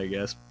on that, I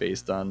guess,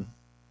 based on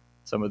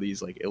some of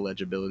these like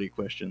illegibility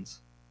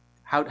questions?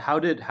 How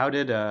did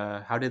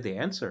they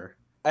answer?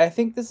 I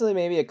think this is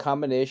maybe a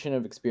combination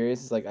of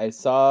experiences. Like, I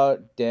saw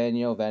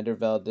Daniel van der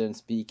Velden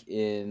speak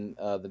in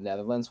the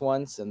Netherlands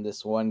once, and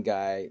this one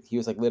guy, he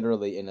was like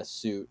literally in a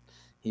suit.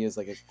 He was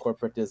like a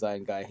corporate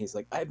design guy. He's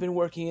like, I've been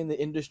working in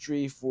the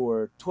industry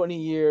for 20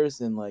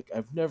 years, and like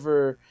I've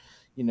never,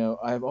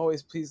 I've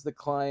always pleased the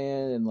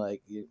client, and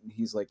like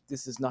he's like,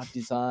 this is not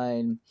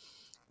design.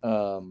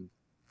 Um,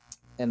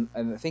 and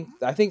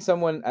I think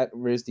someone at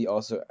RISD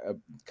also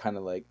kind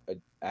of like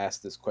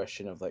asked this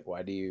question of like,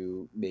 why do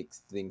you make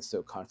things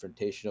so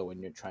confrontational when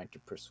you're trying to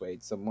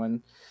persuade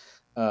someone?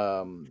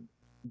 um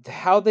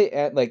how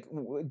they like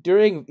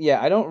during,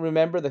 I don't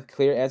remember the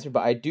clear answer,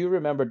 but I do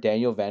remember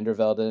Daniel van der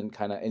Velden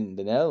kind of in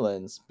the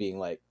Netherlands being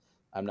like,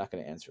 I'm not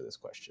going to answer this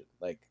question,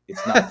 like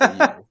it's not for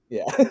you.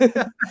 Yeah.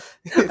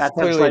 It's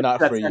clearly not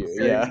for you.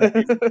 Yeah.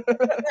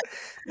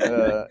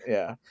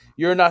 Yeah,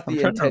 you're not I'm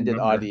the trying to intended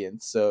remember.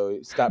 audience, so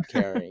stop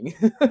caring.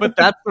 But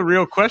that's the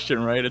real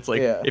question, right? It's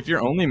like Yeah. if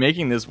you're only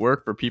making this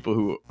work for people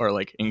who are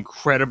like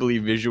incredibly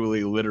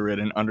visually literate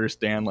and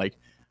understand like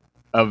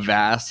a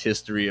vast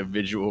history of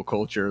visual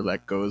culture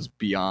that goes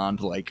beyond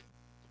like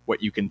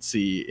what you can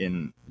see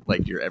in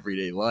like your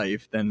everyday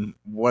life, then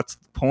what's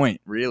the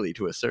point really,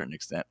 to a certain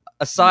extent,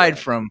 aside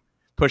Yeah. from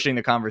pushing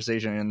the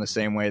conversation in the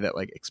same way that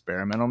like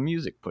experimental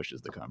music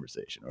pushes the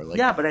conversation or like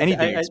Yeah, but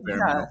anything yeah,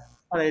 experimental.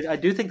 but I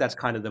do think that's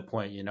kind of the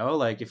point,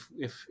 like if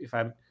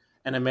I'm,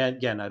 and I mean,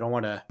 again, I don't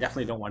want to,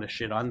 definitely don't want to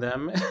shit on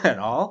them at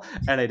all,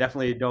 and I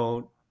definitely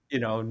don't,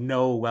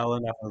 know well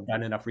enough or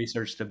done enough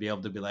research to be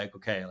able to be like,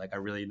 okay, like I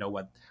really know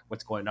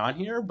what's going on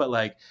here, but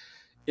like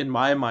in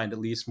my mind, at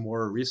least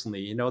more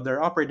recently,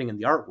 they're operating in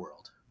the art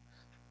world.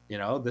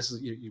 This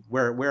is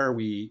where are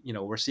we,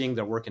 we're seeing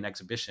their work in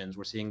exhibitions,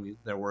 we're seeing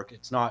their work.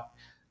 It's not,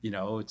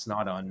 it's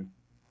not on,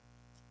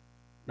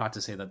 not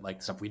to say that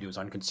like stuff we do is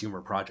on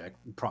consumer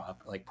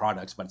like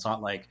products, but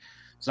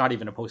it's not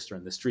even a poster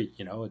in the street.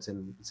 It's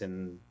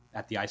in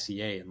at the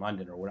ICA in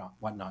London or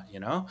whatnot.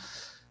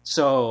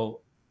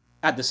 So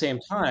at the same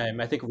time,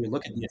 I think if we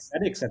look at the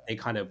aesthetics that they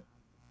kind of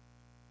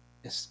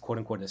quote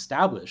unquote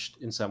established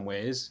in some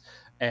ways,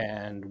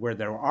 and where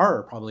there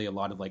are probably a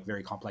lot of like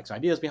very complex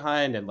ideas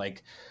behind, and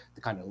like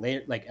the kind of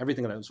layer, like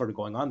everything that was sort of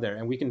going on there,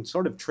 and we can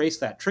sort of trace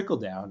that trickle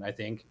down, I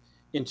think,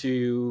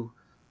 into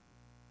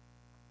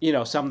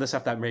some of the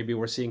stuff that maybe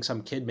we're seeing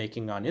some kid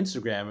making on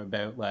Instagram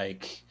about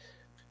like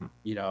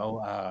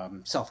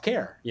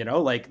self-care.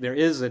 Like there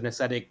is an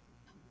aesthetic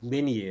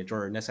lineage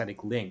or an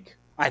aesthetic link,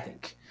 I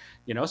think.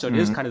 So it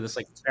is Mhm. kind of this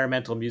like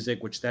experimental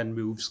music which then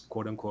moves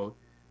quote unquote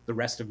the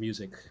rest of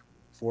music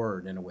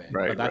forward in a way.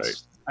 But Right.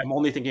 I'm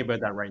only thinking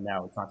about that right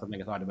now. It's not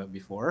something I thought about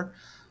before.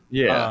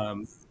 Yeah.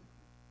 um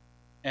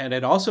and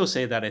I'd also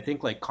say that I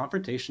think like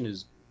confrontation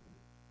is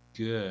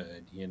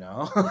good.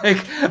 Like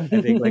I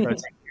think like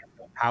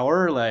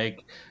power,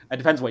 like it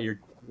depends what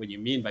you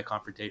mean by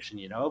confrontation,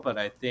 but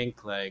I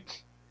think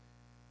like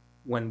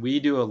when we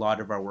do a lot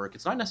of our work,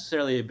 it's not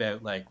necessarily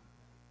about like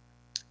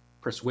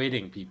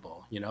persuading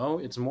people.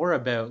 It's more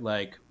about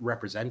like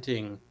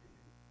representing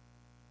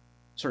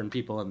certain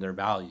people and their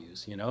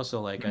values.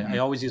 So like I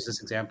Mhm. always use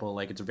this example,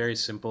 like it's a very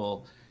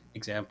simple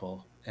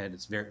example and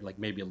it's very like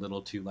maybe a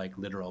little too like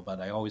literal, but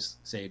I always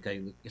say,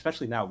 okay,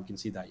 especially now we can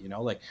see that,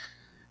 like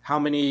how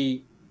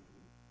many,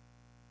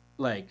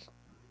 like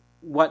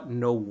what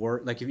no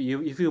war, like if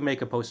you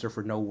make a poster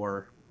for no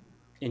war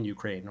in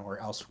Ukraine or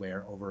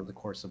elsewhere over the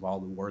course of all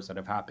the wars that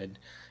have happened,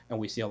 and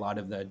we see a lot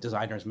of the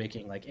designers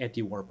making like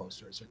anti-war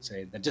posters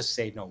that just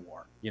say no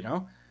war.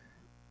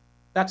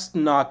 That's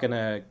not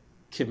gonna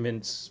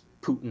convince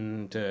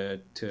Putin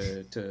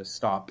to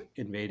stop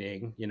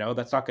invading.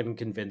 That's not going to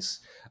convince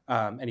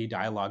any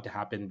dialogue to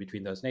happen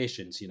between those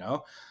nations.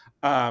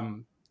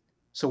 Um,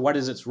 so what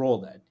is its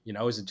role then?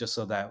 Is it just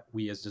so that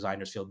we as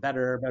designers feel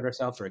better about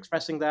ourselves or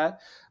expressing that?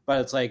 But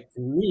it's like,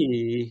 to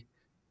me,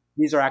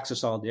 these are acts of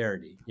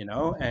solidarity,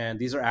 and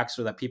these are acts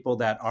so that people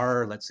that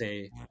are, let's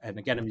say, and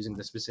again, I'm using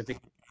the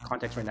specific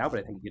context right now, but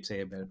I think you could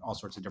say about all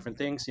sorts of different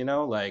things,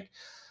 like,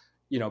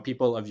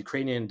 people of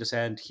Ukrainian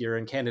descent here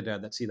in Canada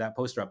that see that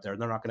poster up there,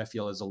 they're not going to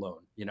feel as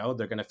alone.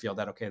 They're going to feel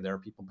that, okay, there are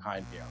people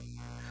behind me.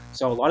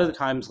 So a lot of the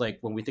times, like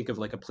when we think of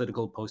like a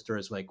political poster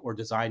as like, or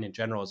design in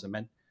general, it's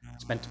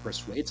meant to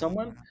persuade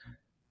someone.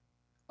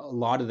 A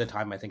lot of the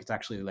time, I think it's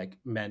actually like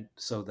meant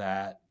so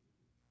that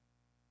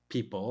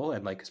people,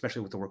 and like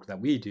especially with the work that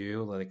we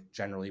do, like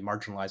generally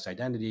marginalized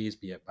identities,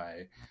 be it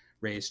by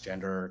race,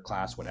 gender,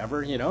 class,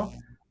 whatever,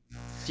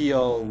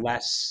 feel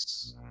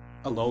less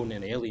alone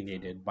and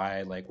alienated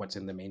by like what's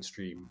in the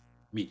mainstream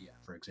media,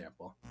 for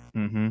example.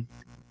 Mm-hmm.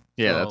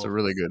 Yeah, that's a So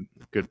really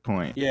good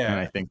point. And yeah,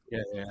 I think, yeah.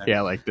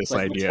 yeah, like this Like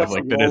idea of what's the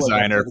like the role of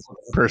that designer political?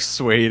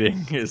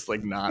 persuading is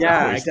like not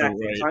Yeah, always the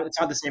exactly. right. It's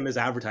not the same as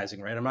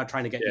advertising, right? I'm not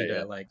trying to get Yeah, you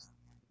yeah. to like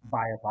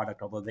buy a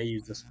product, although they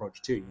use this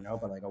approach too,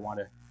 but like I want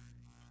to,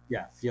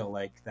 yeah, feel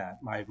like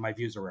that my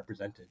views are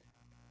represented.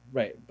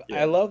 Right. But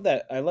Yeah. I love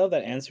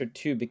that answer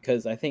too,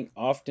 because I think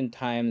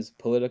oftentimes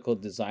political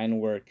design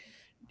work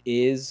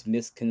is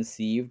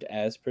misconceived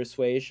as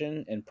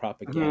persuasion and Mhm.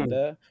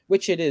 propaganda,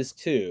 which it is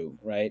too,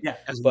 right? Yeah,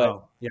 as But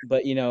well.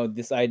 Yeah.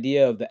 this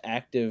idea of the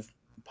active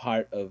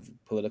part of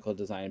political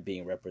design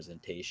being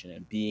representation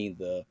and being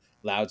the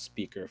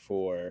loudspeaker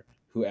for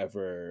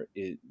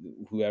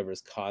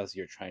whoever's cause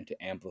you're trying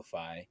to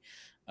amplify.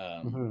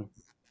 Um, Mhm.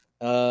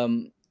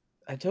 um,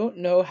 I don't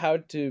know how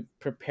to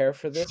prepare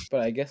for this, but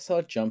I guess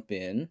I'll jump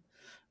in.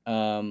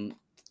 Um,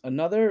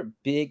 Another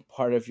big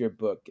part of your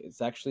book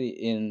is actually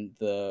in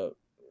the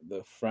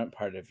front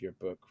part of your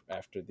book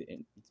after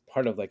it's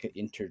part of like an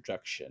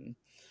introduction.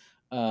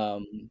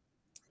 Um,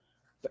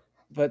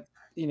 but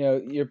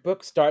your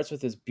book starts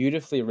with this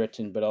beautifully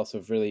written but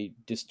also really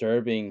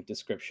disturbing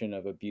description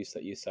of abuse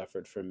that you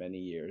suffered for many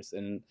years,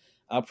 and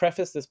I'll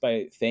preface this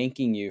by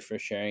thanking you for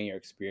sharing your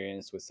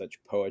experience with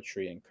such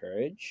poetry and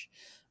courage.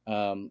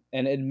 And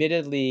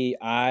admittedly,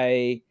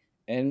 I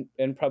and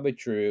probably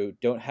Drew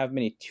don't have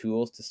many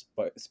tools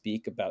to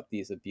speak about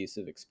these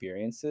abusive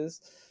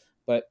experiences,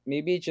 but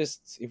maybe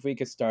just if we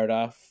could start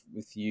off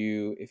with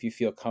you, if you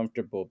feel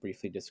comfortable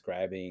briefly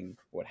describing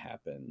what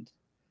happened.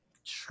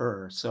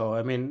 Sure. So,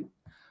 I mean,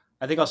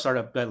 I think I'll start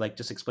up by like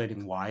just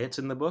explaining why it's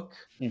in the book,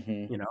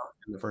 Mm-hmm. in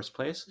the first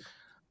place.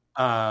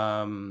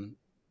 Um,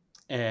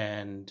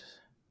 and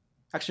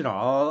actually, no,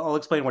 I'll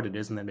explain what it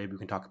is, and then maybe we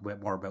can talk a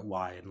bit more about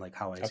why and like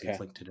how I see it's Okay.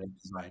 linked to the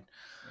design.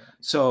 Yeah.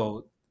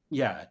 So,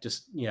 yeah,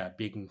 just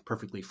being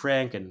perfectly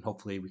frank, and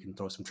hopefully we can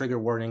throw some trigger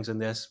warnings in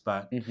this.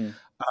 But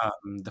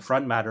Mm-hmm. the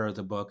front matter of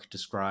the book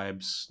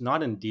describes,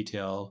 not in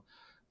detail,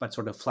 but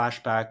sort of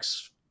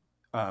flashbacks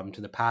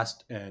to the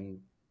past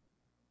and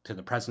to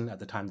the present at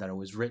the time that it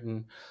was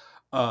written,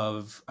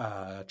 of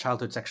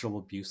childhood sexual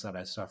abuse that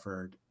I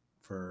suffered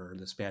for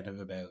the span of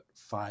about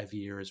 5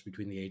 years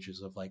between the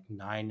ages of like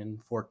 9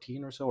 and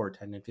 14 or so, or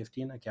 10 and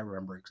 15. I can't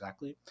remember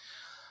exactly.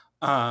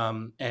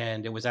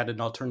 And it was at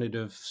an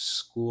alternative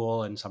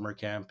school and summer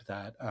camp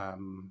that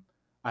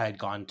I had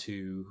gone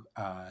to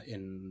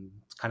in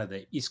kind of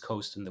the East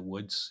Coast in the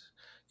woods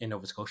in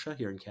Nova Scotia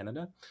here in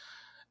Canada,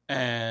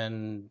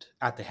 and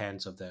at the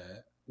hands of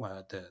the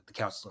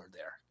counselor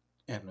there.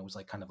 And it was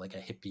like kind of like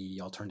a hippie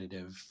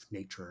alternative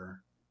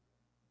nature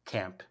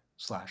camp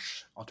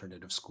slash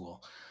alternative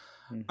school.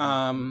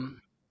 Mm-hmm.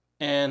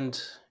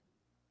 And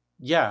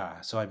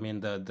yeah, so I mean,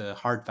 the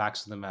hard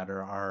facts of the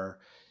matter are,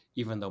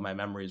 even though my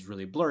memory is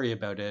really blurry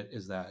about it,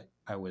 is that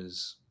I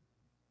was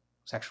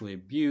sexually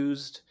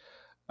abused.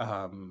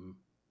 um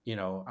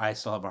I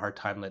still have a hard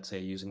time, let's say,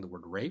 using the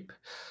word rape,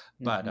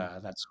 but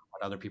Mm-hmm. that's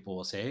what other people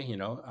will say,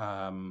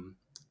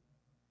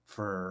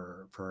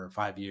 for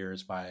 5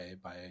 years by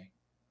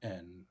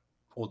an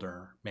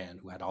older man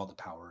who had all the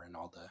power and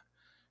all the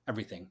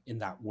everything in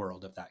that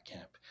world of that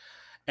camp.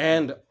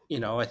 And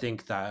I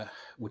think that,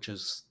 which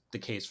is the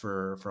case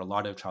for a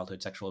lot of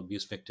childhood sexual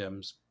abuse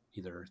victims,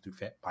 either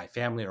by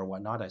family or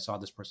whatnot, I saw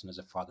this person as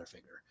a father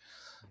figure,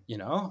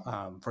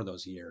 for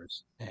those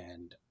years,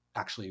 and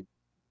actually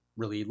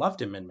really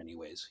loved him in many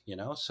ways,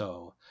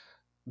 so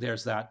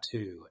there's that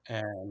too.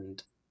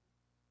 And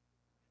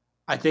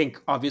I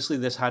think obviously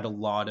this had a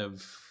lot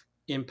of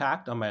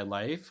impact on my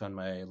life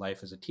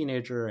as a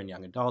teenager and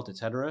young adult,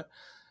 etc.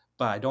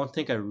 But I don't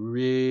think I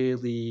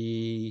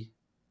really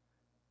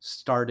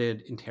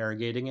started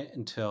interrogating it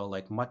until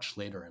like much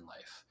later in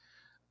life.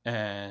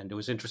 And it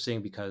was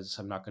interesting because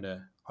I'm not going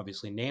to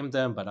obviously name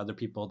them, but other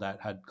people that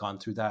had gone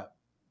through that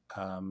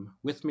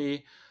with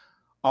me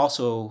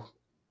also,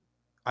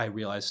 I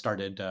realized,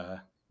 started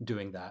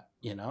doing that,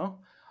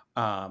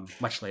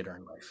 much later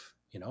in life,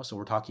 so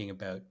we're talking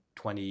about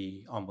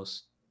 20,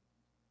 almost,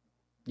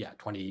 yeah,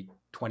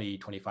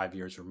 25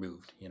 years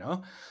removed, and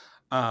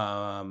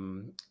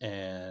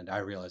I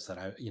realized that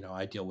I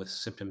deal with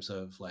symptoms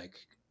of like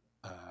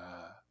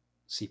uh,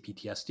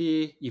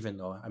 CPTSD, even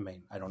though, I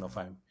mean, I don't know if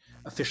I'm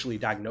officially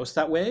diagnosed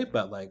that way,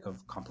 but like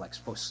of complex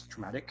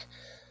post-traumatic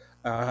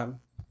um,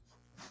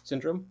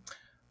 syndrome.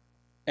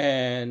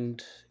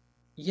 And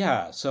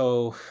Yeah,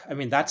 so I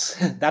mean that's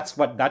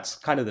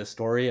kind of the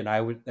story, and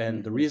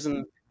the Hmm.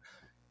 reason,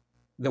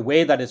 the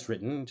way that it's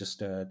written, just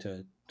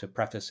to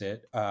preface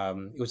it,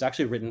 it was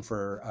actually written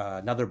for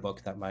another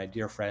book that my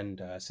dear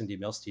friend Cindy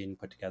Milstein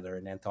put together,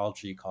 an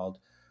anthology called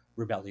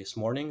Rebellious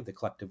Mourning: The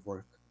Collective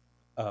Work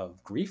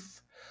of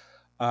Grief.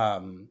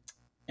 um,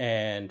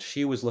 and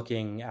she was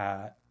looking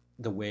at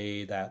the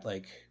way that,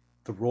 like,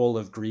 the role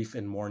of grief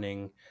and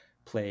mourning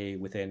play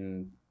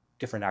within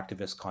different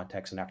activist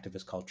contexts and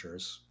activist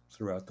cultures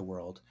throughout the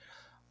world,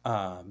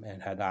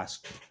 and had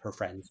asked her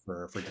friends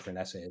for different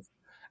essays.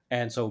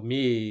 And so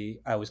me,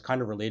 I was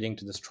kind of relating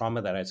to this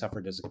trauma that I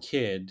suffered as a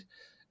kid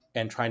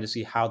and trying to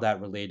see how that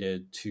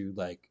related to,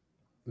 like,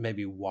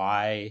 maybe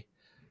why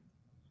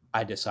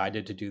I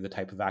decided to do the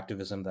type of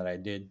activism that I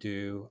did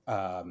do,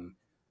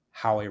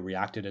 how I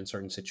reacted in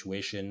certain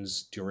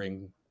situations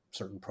during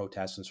certain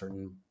protests and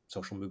certain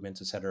social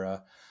movements,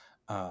 etc.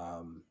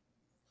 Um,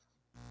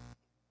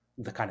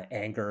 the kind of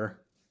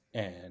anger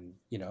and,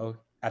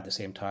 at the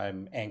same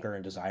time, anger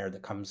and desire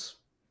that comes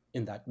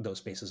in those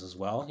spaces as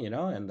well,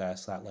 and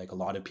that's that, like, a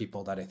lot of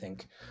people that I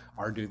think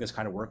are doing this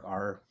kind of work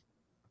are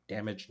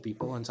damaged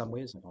people in some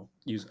ways.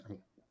 I'm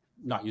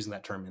not using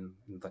that term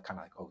in the kind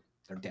of like, oh,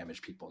 they're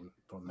damaged people and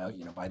throw them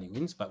out, by any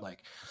means, but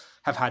like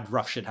have had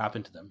rough shit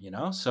happen to them,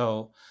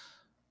 so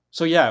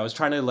yeah, I was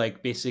trying to,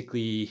 like,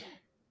 basically,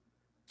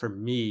 for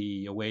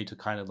me, a way to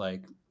kind of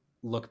like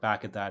look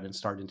back at that and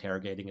start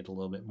interrogating it a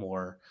little bit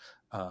more,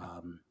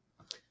 um,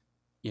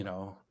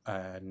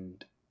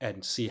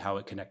 and see how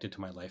it connected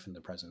to my life in the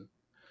present.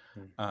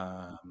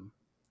 Um,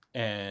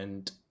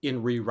 and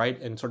in rewrite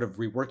and sort of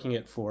reworking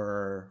it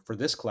for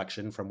this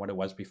collection from what it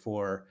was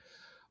before,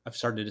 I've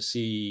started to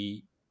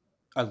see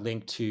a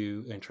link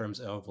to, in terms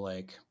of,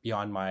 like,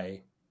 beyond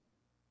my,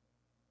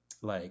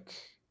 like,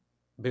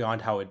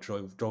 beyond how it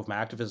drove my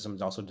activism,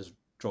 it also just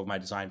drove my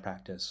design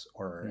practice,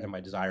 or and my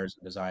desires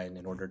in design,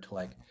 in order to,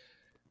 like,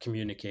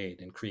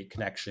 communicate and create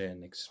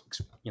connection,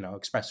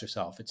 express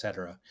yourself,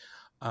 etc.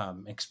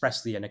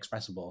 Express the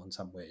inexpressible in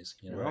some ways,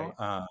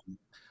 Right.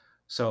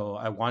 So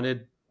I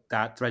wanted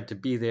that thread to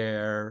be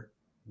there,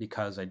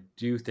 because I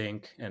do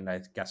think, and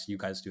I guess you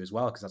guys do as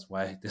well, because that's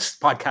why this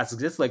podcast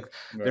exists, like,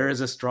 there Right.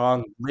 is a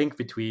strong link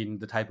between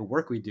the type of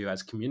work we do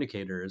as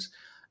communicators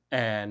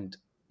and,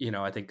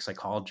 I think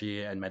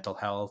psychology and mental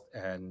health,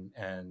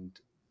 and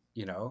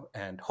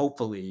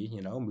hopefully,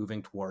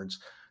 moving towards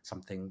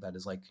something that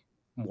is, like,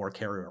 more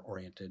career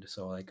oriented.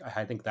 So, like,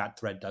 I think that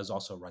thread does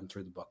also run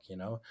through the book.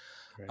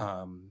 Right.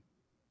 um,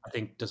 I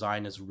think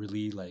design is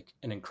really, like,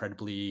 an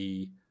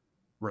incredibly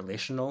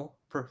relational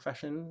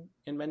profession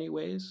in many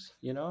ways,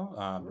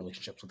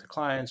 relationships with your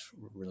clients,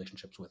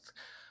 relationships with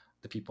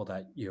the people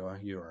that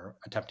you're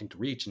attempting to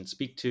reach and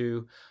speak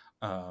to,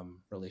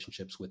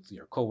 relationships with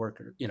your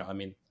coworker. I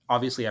mean,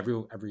 obviously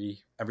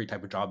every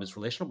type of job is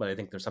relational, but I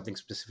think there's something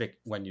specific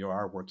when you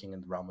are working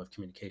in the realm of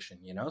communication.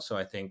 So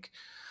I think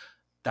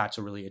that's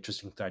a really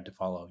interesting thread to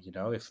follow.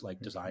 If, like,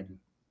 design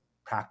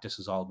practice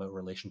is all about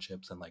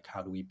relationships, and, like,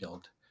 how do we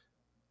build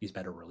these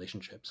better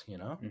relationships,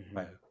 Hmm.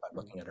 by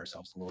looking at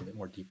ourselves a little bit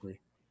more deeply.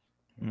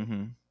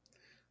 Mm-hmm.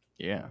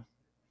 Yeah.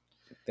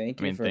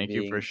 Thank I you mean, for thank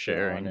you for being so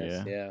sharing.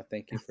 honest. Yeah. Yeah,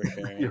 thank you for You're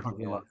sharing.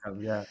 really Yeah.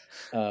 welcome. Yeah.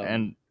 Um,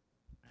 And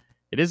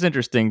it is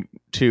interesting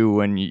too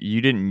when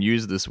you didn't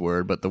use this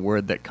word, but the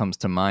word that comes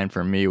to mind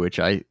for me, which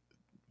I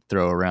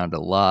throw around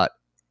a lot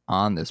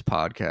on this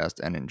podcast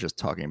and in just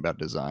talking about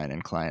design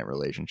and client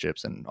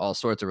relationships and all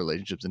sorts of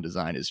relationships in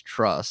design, is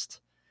trust.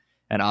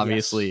 And Yes.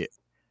 obviously,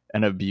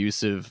 an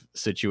abusive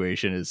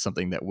situation is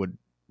something that would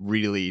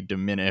really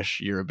diminish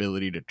your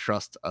ability to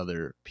trust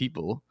other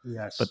people. But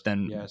Yes.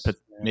 then Yes. Yeah.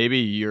 maybe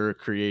you're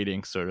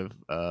creating sort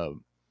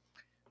of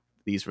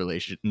these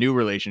new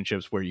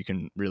relationships where you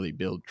can really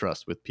build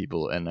trust with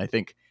people. And I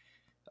think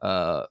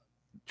uh,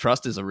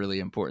 trust is a really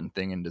important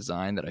thing in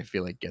design that I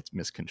feel like gets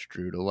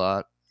misconstrued a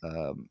lot.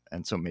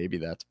 And so maybe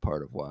that's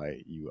part of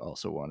why you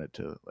also wanted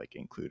to, like,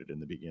 include it in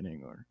the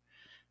beginning, or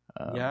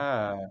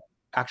Yeah.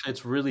 Actually,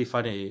 it's really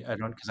funny. I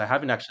don't, because I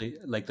haven't actually,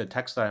 like, the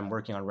text that I'm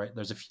working on, right?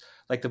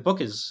 Like, the book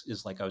is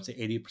like, I would say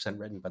 80%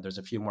 written, but there's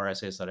a few more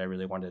essays that I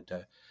really wanted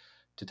to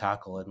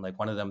tackle. And, like,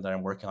 one of them that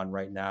I'm working on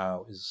right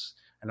now is,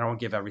 and I won't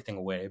give everything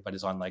away, but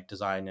is on, like,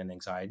 design and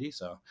anxiety.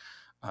 So,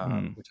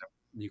 which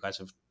you guys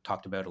have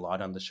talked about a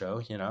lot on the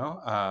show,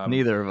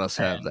 neither of us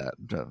have that.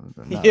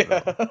 Not at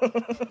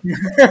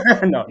yeah.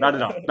 all. no, not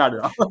at all, not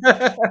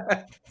at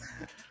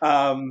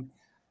all.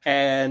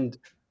 And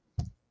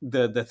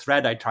the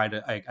thread I kind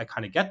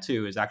of get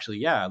to is actually,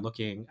 yeah,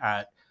 looking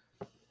at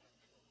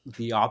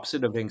the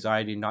opposite of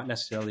anxiety, not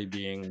necessarily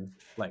being,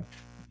 like,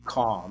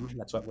 calm.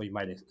 That's what we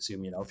might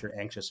assume, if you're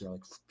anxious, you're,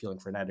 like, feeling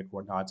frenetic or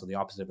whatnot. So the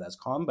opposite of that's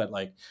calm, but,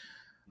 like,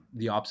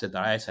 the opposite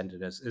that I sent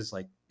it as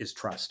is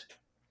trust.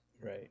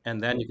 Right.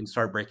 And then you can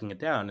start breaking it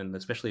down, and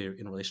especially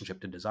in relationship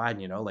to design,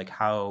 like,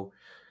 how,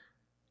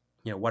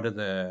 what are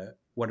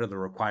the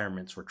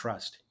requirements for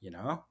trust,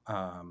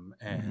 Mm-hmm.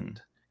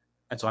 and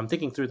so I'm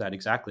thinking through that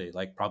exactly,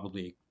 like,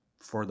 probably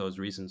for those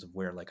reasons of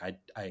where, like,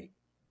 I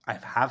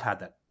have had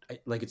that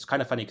like it's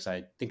kind of funny because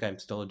I think I'm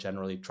still a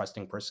generally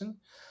trusting person,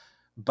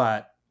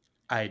 but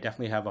I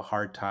definitely have a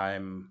hard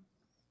time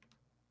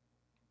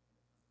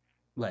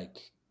like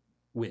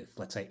with,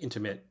 let's say,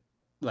 intimate,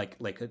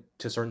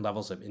 to certain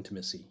levels of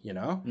intimacy, you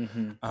know.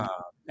 Mm-hmm. uh,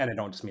 and I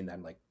don't just mean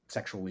that like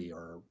sexually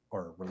or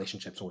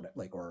relationships or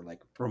like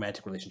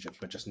romantic relationships,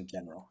 but just in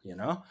general, you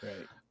know.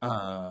 Right.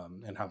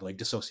 And have like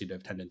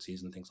dissociative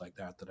tendencies and things like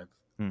that that I've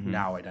Mm-hmm.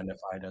 now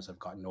identified as I've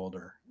gotten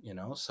older, you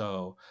know.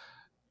 So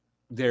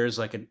there's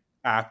like an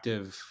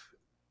active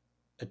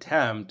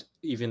attempt,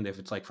 even if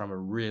it's like from a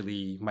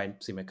really,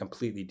 might seem a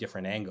completely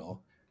different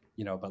angle,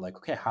 you know, but like,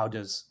 okay, how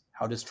does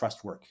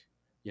trust work,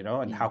 you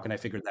know, and how Mm. can I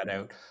figure that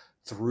out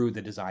through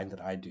the design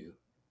that I do,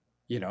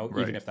 you know,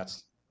 even Right. if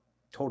that's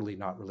totally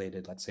not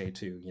related, let's say,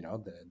 to, you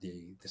know,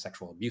 the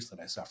sexual abuse that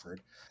I suffered,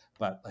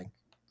 but like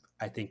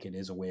I think it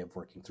is a way of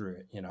working through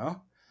it, you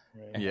know.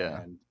 Right.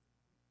 Yeah. And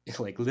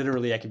like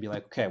literally I could be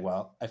like, okay,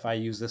 well, if I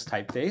use this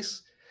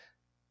typeface,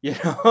 you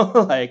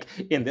know, like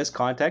in this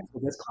context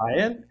with this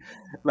client,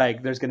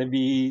 like there's going to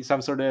be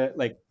some sort of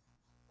like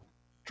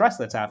trust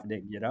that's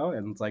happening, you know.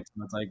 And it's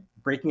like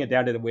breaking it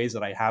down to the ways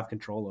that I have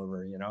control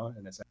over, you know.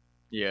 And it's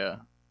Yeah.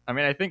 I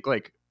mean, I think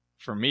like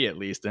for me at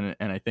least, and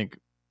I think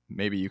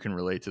maybe you can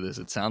relate to this.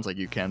 It sounds like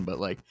you can, but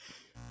like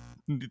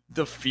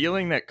the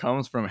feeling that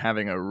comes from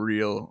having a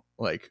real,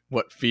 like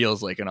what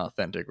feels like an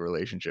authentic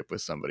relationship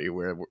with somebody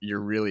where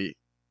you're really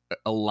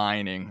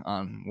aligning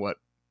on what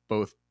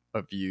both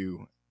of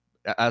you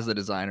as the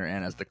designer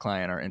and as the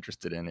client are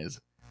interested in is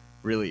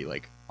really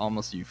like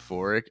almost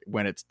euphoric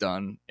when it's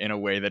done in a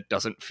way that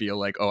doesn't feel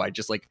like, oh, I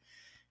just like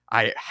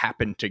I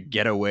happened to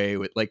get away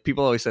with, like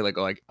people always say like,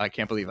 oh, I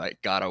can't believe I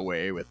got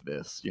away with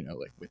this, you know,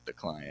 like with the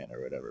client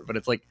or whatever. But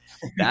it's like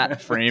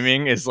that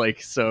framing is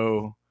like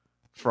so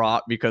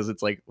fraught because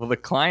it's like, well, the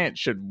client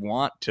should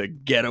want to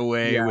get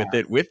away yeah, with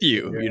it with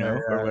you, you yeah, know,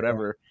 or yeah,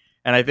 whatever.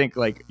 And I think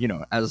like, you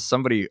know, as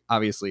somebody,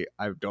 obviously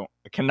I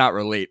cannot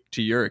relate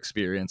to your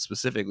experience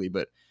specifically,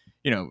 but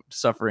you know,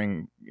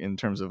 suffering in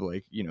terms of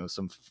like, you know,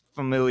 some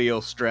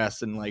familial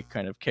stress and like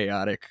kind of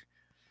chaotic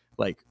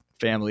like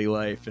family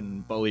life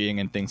and bullying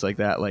and things like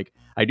that, like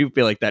I do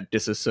feel like that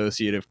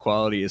disassociative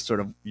quality is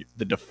sort of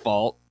the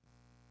default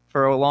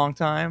for a long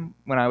time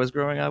when I was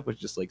growing up, was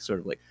just like sort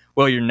of like,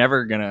 well, you're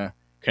never gonna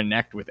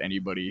connect with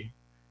anybody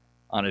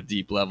on a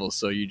deep level,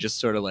 so you just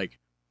sort of like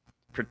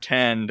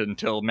pretend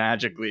until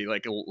magically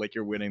like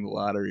you're winning the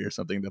lottery or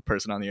something, the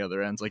person on the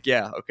other end's like,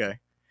 yeah, okay.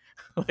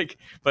 Like,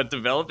 but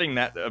developing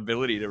that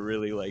ability to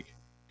really like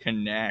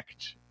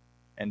connect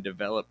and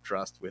develop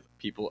trust with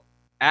people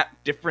at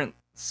different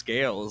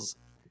scales,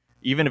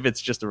 even if it's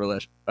just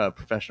a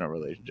professional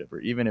relationship, or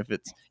even if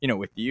it's, you know,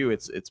 with you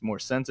it's more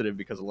sensitive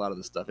because a lot of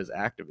the stuff is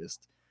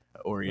activist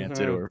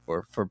oriented mm-hmm.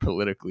 or for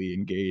politically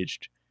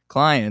engaged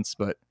clients.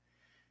 But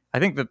I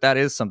think that that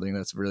is something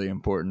that's really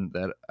important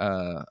that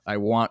I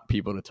want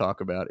people to talk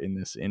about in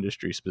this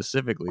industry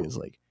specifically, is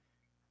like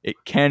it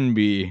can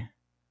be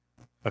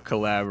a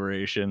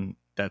collaboration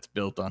that's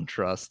built on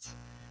trust,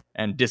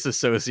 and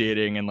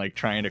disassociating and like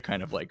trying to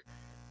kind of like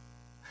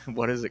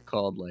what is it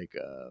called,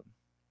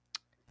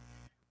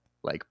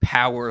 like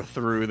power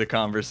through the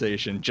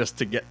conversation just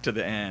to get to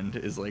the end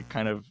is like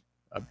kind of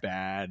a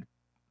bad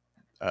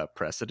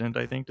precedent,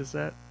 I think, to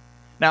set.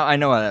 Now I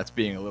know that's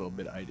being a little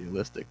bit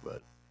idealistic,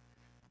 but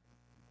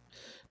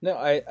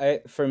No,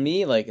 for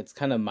me, like it's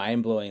kind of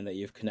mind blowing that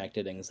you've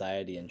connected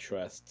anxiety and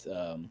trust,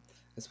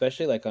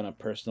 especially like on a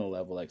personal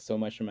level. Like so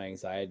much of my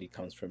anxiety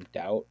comes from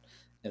doubt,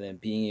 and then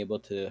being able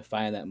to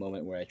find that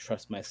moment where I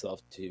trust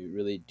myself to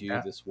really do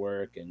Yeah. this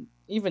work, and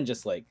even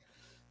just like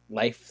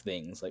life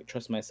things, like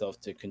trust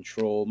myself to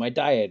control my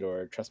diet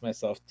or trust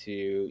myself to,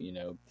 you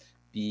know,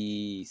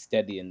 be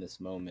steady in this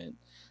moment.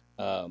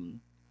 Um,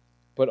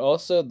 but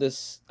also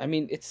this, I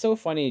mean, it's so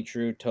funny,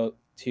 Drew, to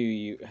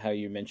you how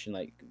you mentioned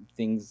like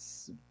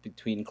things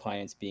between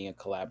clients being a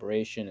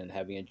collaboration and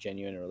having a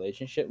genuine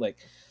relationship. Like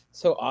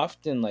so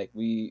often, like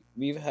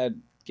we've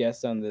had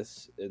guests on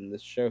this in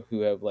this show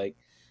who have like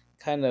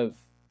kind of,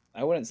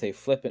 I wouldn't say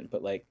flippant,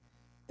 but like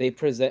they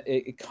present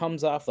it, it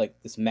comes off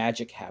like this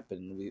magic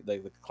happened, we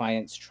like the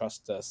clients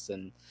trust us,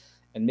 and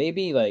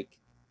maybe like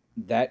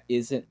that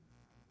isn't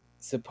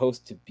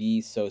supposed to be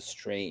so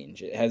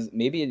strange. It has,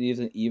 maybe it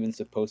isn't even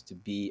supposed to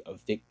be a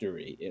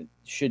victory. It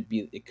should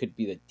be, it could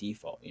be the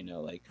default, you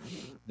know, like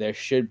there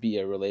should be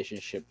a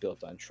relationship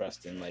built on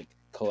trust and like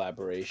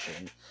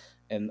collaboration.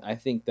 And I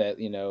think that,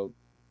 you know,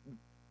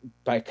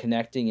 by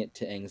connecting it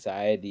to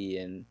anxiety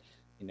and,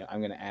 you know, I'm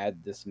going to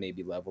add this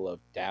maybe level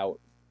of doubt,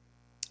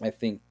 I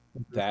think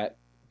that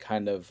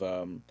kind of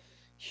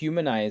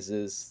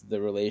humanizes the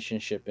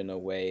relationship in a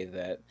way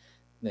that,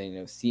 you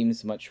know,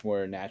 seems much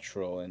more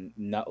natural and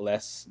not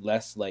less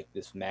like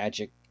this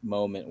magic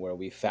moment where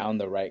we found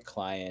the right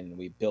client and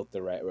we built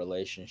the right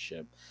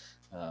relationship.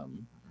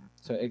 Um,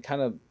 so it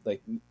kind of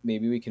like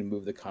maybe we can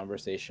move the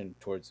conversation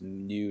towards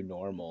new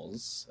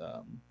normals,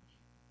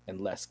 and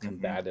less mm-hmm.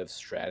 combative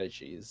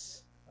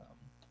strategies.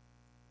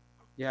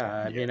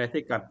 Yeah, I Yeah. mean, I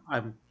think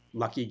I'm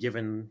lucky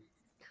given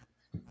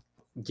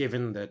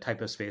the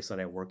type of space that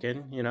I work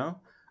in, you know.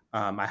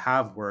 I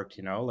have worked,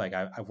 like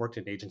I've worked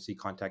in agency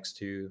context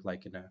too,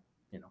 like in a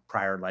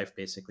prior life.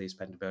 Basically,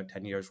 spent about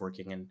 10 years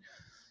working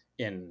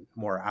in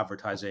more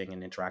advertising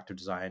and interactive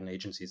design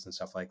agencies and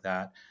stuff like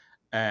that.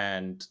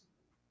 And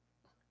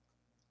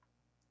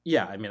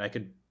yeah, I mean, I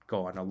could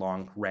go on a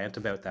long rant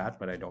about that,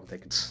 but I don't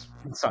think it's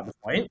not the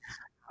point.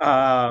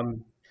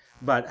 Um,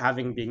 but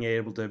having being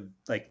able to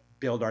like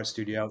build our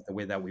studio out the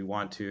way that we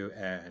want to,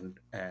 and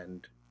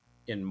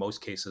in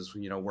most cases,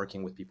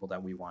 working with people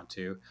that we want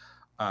to,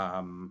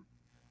 um,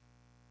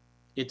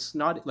 it's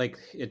not like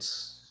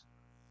it's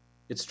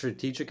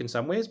strategic in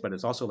some ways, but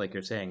it's also like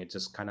you're saying, it's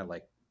just kind of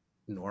like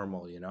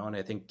normal, And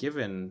I think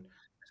given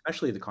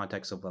especially the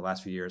context of the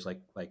last few years,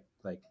 like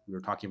we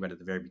were talking about at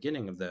the very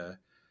beginning of the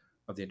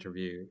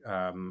interview,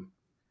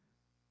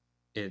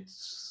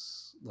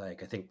 it's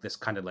like I think this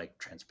kind of like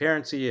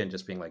transparency and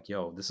just being like,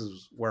 yo, this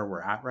is where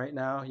we're at right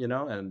now,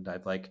 And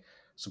I've like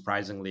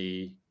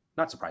surprisingly,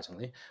 not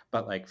surprisingly,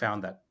 but like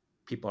found that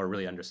people are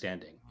really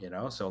understanding,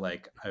 So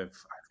like I've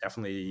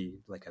definitely,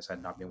 like I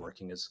said, not been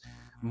working as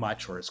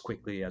much or as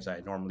quickly as I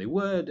normally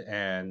would,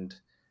 and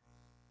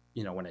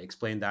when I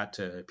explain that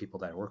to people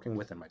that I'm working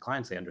with and my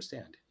clients, they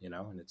understand,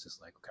 and it's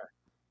just like, okay.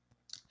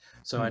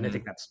 So, and I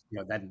think that's,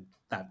 then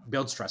that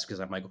builds trust because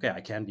I'm like, okay,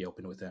 I can be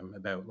open with them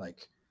about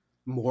like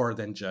more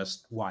than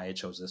just why I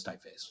chose this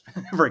typeface,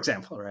 for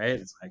example, right?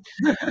 It's like,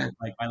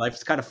 like my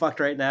life's kind of fucked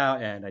right now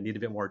and I need a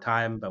bit more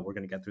time, but we're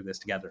going to get through this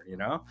together.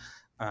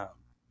 Um,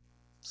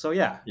 so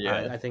yeah,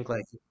 Yeah. I think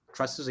like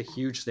trust is a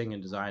huge thing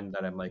in design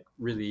that I'm like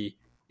really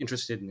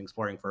interested in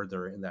exploring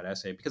further in that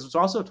essay, because it's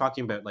also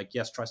talking about like,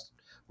 yes, trust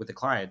with the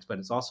clients, but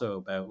it's also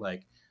about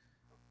like,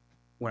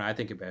 when I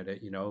think about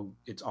it,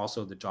 it's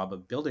also the job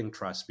of building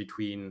trust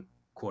between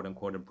quote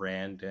unquote a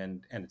brand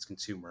and its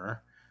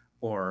consumer,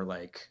 or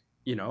like,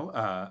 an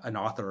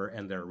author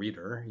and their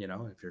reader,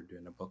 if you're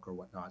doing a book or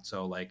whatnot.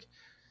 So like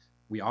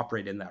we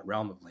operate in that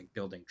realm of like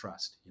building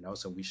trust,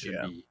 so we should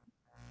Yeah. be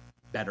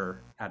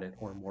better at it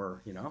or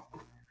more,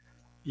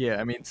 Yeah,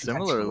 I mean,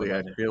 intentional similarly,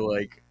 about it.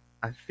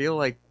 I feel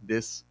like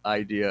this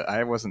idea,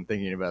 I wasn't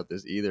thinking about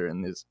this either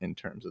in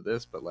terms of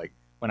this, but like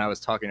when I was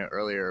talking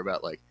earlier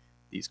about like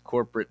these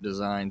corporate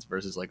designs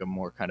versus like a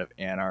more kind of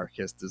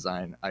anarchist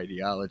design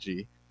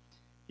ideology,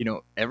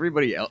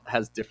 everybody else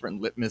has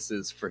different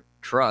litmuses for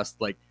trust.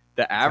 Like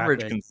the average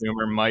Exactly.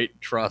 consumer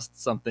might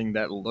trust something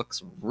that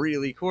looks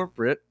really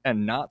corporate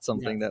and not Yeah.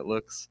 something that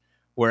looks,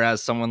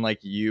 whereas someone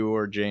like you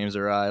or James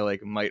or I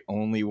like might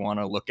only want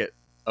to look at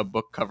a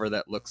book cover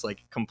that looks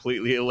like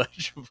completely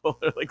illegible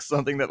or like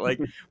something that like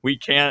we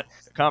can't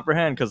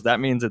comprehend because that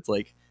means it's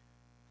like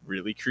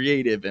really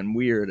creative and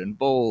weird and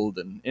bold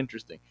and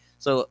interesting.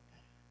 So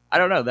I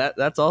don't know,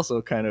 that's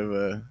also kind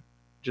of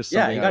just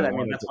Yeah, something you I got to, I mean,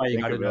 wanted that's to why you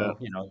think got to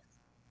about. know,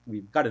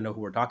 we've got to know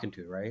who we're talking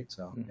to, right?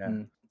 So yeah.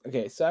 Hmm.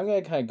 Okay, so I'm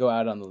gonna kind of go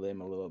out on the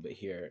limb a little bit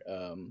here,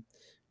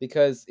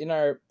 because in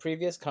our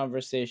previous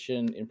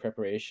conversation in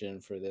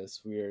preparation for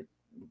this, we were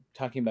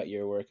talking about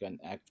your work on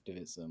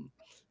activism,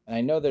 and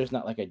I know there's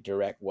not like a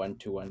direct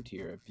one-to-one to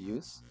your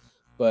abuse,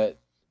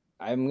 but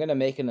I'm gonna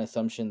make an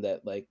assumption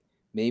that like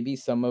maybe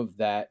some of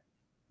that.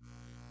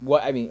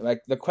 What I mean,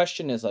 like the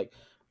question is like,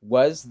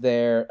 was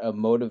there a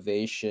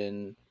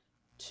motivation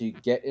to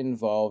get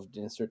involved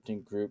in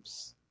certain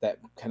groups that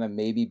kind of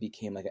maybe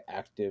became like an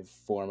active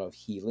form of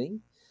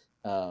healing?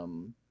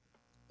 Um,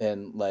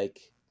 and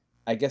like,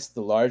 I guess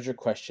the larger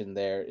question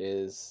there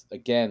is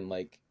again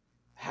like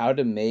how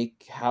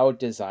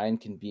design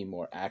can be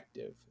more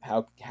active.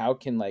 How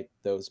can like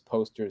those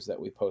posters that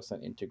we post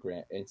on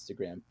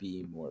Instagram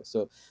be more?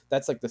 So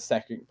that's like the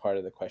second part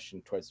of the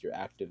question towards your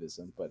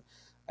activism. But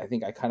I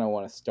think I kind of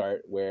want to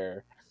start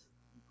where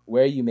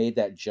you made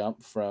that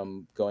jump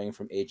from going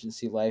from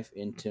agency life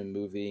into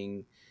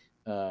moving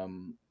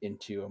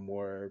into a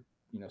more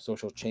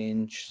social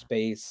change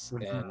space,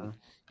 and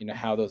Hmm.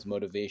 how those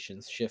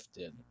motivations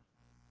shifted.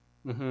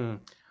 Hmm.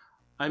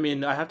 I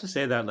mean, I have to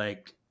say that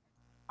like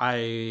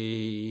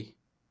I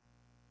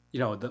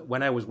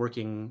when I was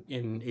working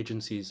in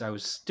agencies, I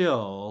was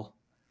still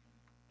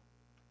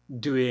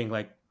doing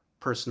like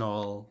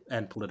personal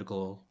and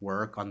political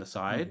work on the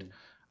side.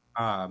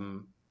 Hmm.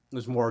 It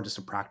was more just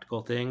a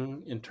practical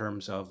thing in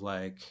terms of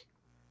like,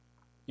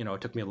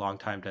 it took me a long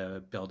time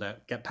to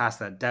get past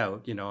that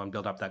doubt, and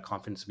build up that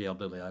confidence to be able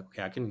to be like,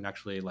 okay, I can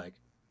actually like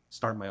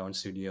start my own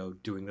studio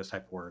doing this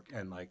type of work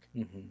and like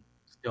Hmm.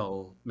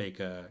 still make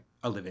a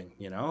living,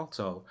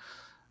 So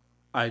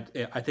I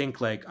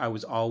think like I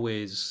was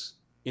always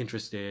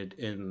interested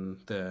in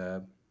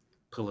the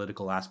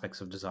political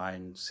aspects of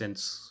design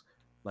since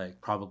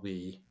like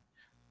probably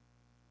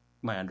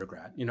my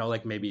undergrad,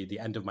 like maybe the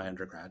end of my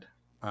undergrad.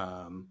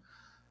 Um,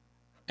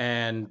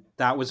 and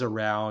that was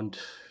around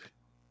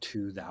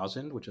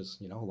 2000, which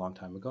is, a long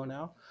time ago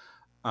now.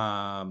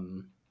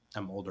 Um,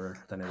 I'm older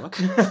than I look.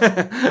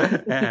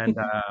 And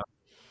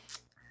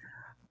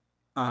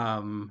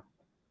um,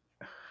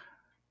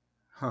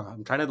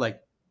 I'm trying to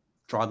like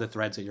draw the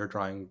threads that you're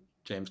drawing,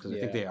 James, because I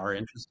think Yeah. they are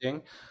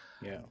interesting.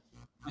 Yeah.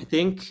 I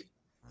think,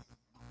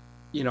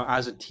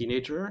 as a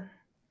teenager,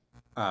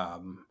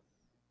 um,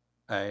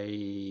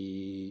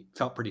 I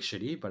felt pretty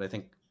shitty, but I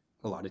think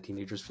a lot of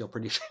teenagers feel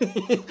pretty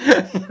shitty.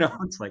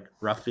 It's like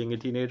rough being a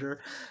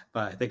teenager,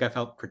 but I think I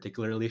felt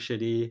particularly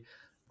shitty,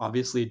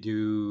 obviously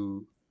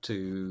due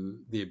to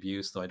the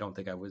abuse, though I don't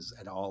think I was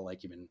at all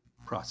like even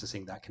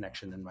processing that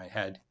connection in my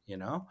head.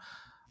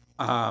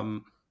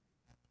 Um,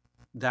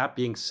 that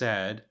being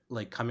said,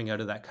 like coming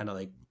out of that kind of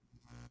like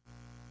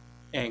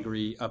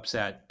angry,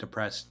 upset,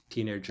 depressed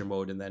teenager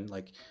mode and then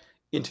like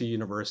into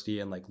university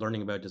and like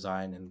learning about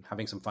design and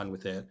having some fun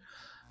with it,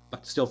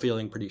 but still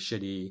feeling pretty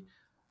shitty.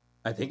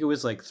 I think it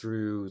was like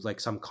through like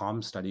some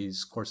comm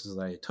studies courses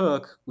that I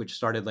took, which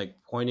started like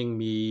pointing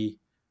me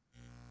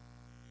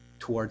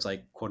towards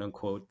like quote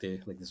unquote the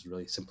like this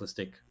really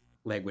simplistic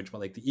language,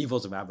 but like the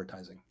evils of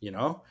advertising,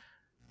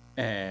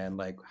 and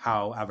like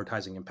how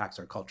advertising impacts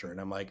our culture. And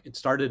I'm like, it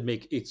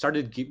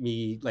started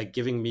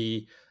giving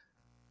me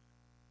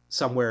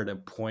somewhere to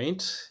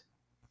point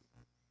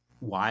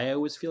why I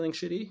was feeling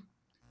shitty,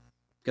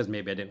 because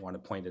maybe I didn't want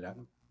to point it at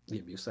the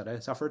abuse that I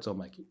suffered. So I'm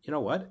like, you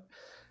know what?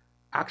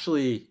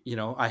 Actually,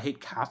 I hate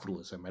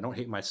capitalism. I don't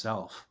hate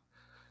myself.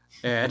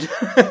 And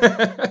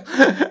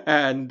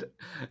and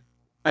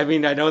I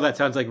mean, I know that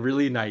sounds like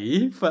really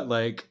naive, but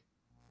like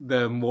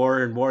the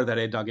more and more that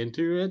I dug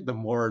into it, the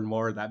more and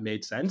more that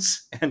made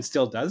sense and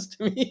still does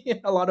to me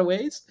in a lot of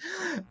ways.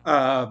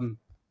 Um,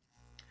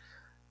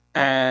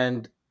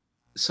 and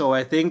so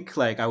I think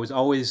like I was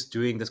always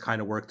doing this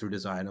kind of work through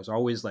design. I was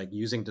always like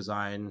using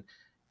design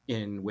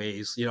in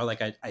ways,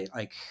 like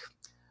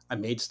I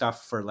made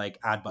stuff for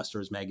like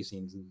Adbusters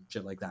magazines and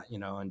shit like that,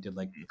 and did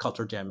like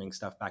culture jamming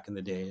stuff back in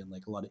the day and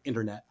like a lot of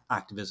internet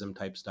activism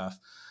type stuff.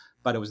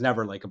 But it was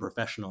never like a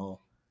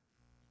professional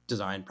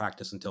design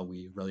practice until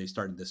we really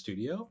started the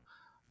studio.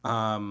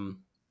 And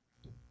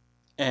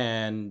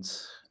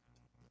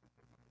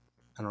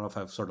I don't know if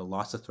I've sort of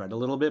lost the thread a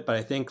little bit, but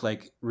I think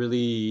like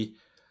really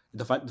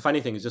the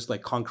funny thing is just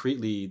like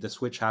concretely the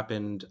switch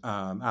happened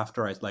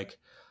after I like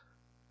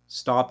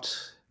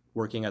stopped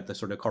working at the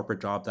sort of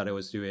corporate job that I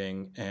was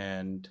doing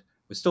and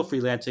was still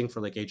freelancing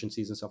for like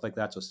agencies and stuff like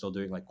that. So still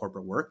doing like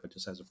corporate work, but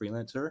just as a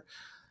freelancer.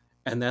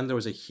 And then there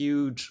was a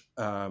huge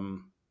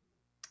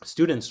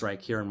student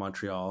strike here in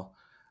Montreal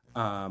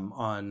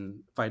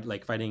on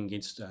fighting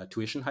against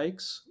tuition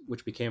hikes,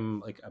 which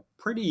became like a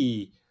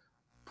pretty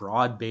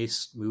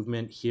broad-based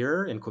movement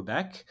here in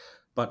Quebec,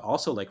 but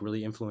also like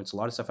really influenced a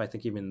lot of stuff. I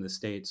think even in the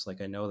States,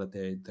 like I know that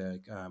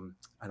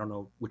I don't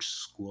know which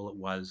school it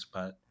was,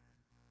 but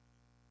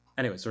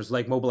anyways, there's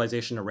like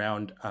mobilization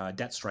around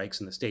debt strikes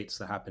in the States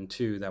that happened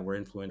too, that were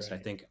influenced, right,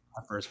 I think,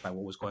 at first by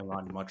what was going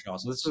on in Montreal.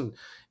 So this is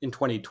in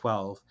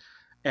 2012.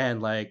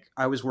 And like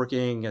I was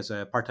working as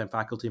a part-time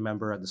faculty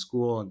member at the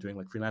school and doing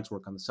like freelance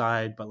work on the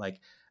side. But like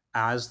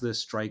as the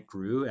strike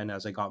grew and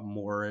as I got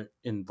more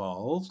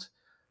involved,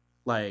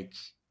 like,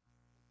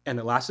 and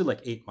it lasted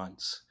like 8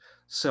 months.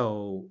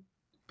 So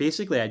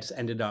basically I just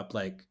ended up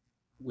like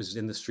was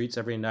in the streets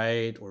every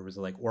night, or was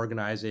like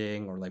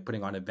organizing or like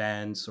putting on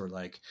events or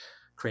like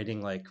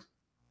creating like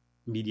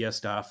media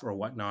stuff or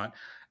whatnot,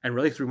 and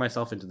really threw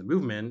myself into the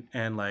movement.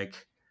 And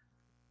like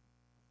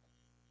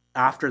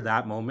after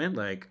that moment,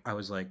 like I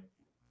was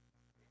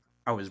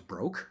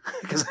broke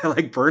because I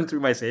like burned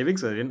through my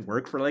savings. So I didn't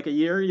work for like a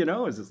year. I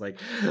was just like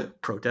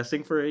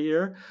protesting for a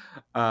year.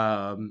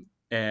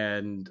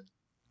 And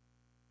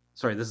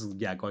sorry, this is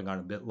going on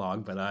a bit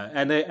long, but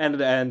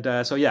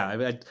so yeah,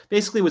 I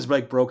basically was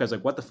like broke. I was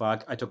like, what the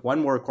fuck? I took one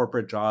more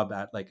corporate job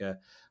at like a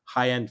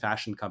high end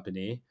fashion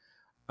company.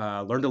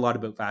 Learned a lot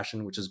about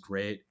fashion, which is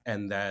great.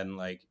 And then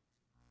like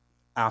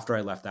after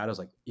I left that, I was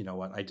like, you know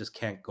what? I just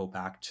can't go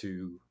back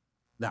to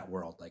that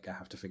world. Like I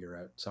have to figure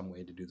out some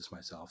way to do this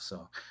myself.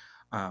 So,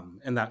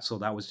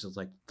 that was just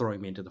like throwing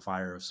me into the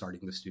fire of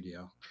starting the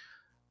studio.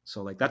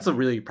 So like that's a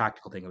really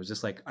practical thing. It was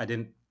just like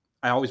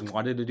I always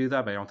wanted to do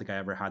that, but I don't think I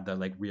ever had the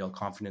like real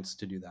confidence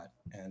to do that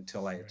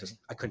until I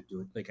couldn't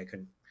do it. Like I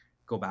couldn't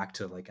go back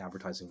to like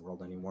advertising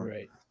world anymore.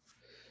 Right.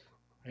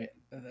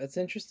 That's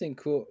interesting.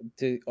 Cool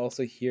to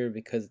also hear,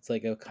 because it's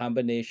like a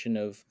combination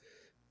of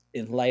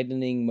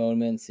enlightening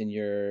moments in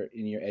your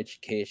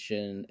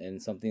education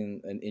and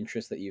an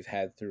interest that you've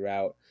had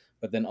throughout,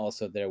 but then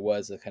also there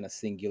was a kind of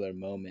singular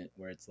moment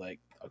where it's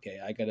like, okay,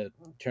 I gotta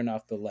turn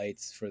off the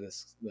lights for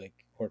this like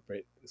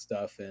corporate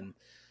stuff and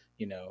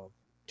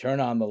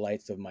turn on the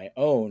lights of my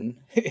own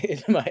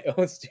in my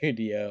own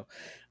studio.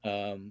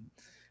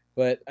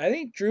 But I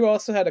think Drew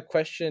also had a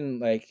question,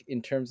 like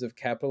in terms of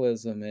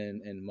capitalism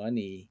and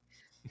money.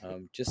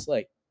 Just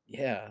like,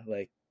 yeah,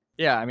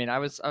 I mean, I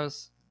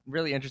was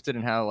really interested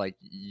in how like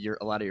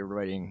a lot of your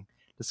writing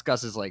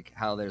discusses like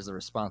how there's a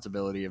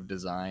responsibility of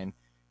design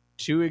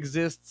to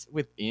exist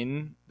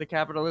within the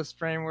capitalist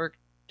framework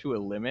to a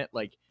limit.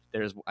 Like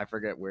I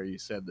forget where you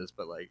said this,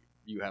 but like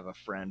you have a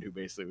friend who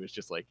basically was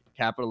just like,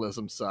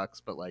 capitalism sucks,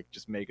 but like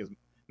just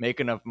make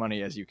enough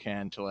money as you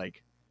can to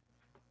like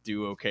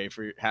do okay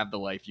for have the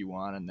life you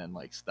want, and then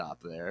like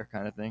stop there,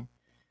 kind of thing.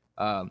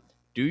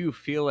 Do you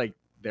feel like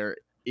there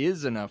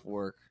is enough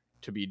work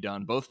to be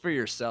done, both for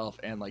yourself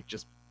and like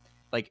just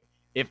like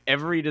if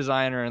every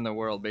designer in the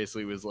world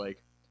basically was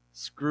like,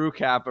 screw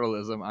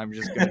capitalism. I'm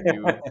just gonna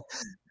do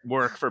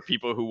work for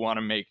people who want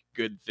to make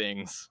good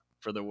things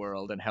for the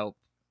world and help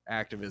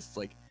activists.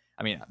 Like,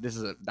 I mean,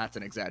 that's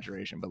an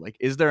exaggeration, but like,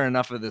 is there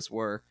enough of this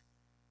work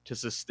to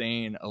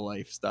sustain a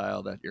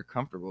lifestyle that you're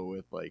comfortable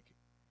with, like,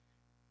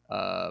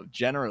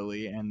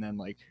 generally? And then,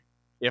 like,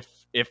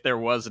 if there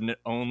was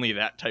only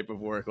that type of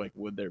work, like,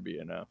 would there be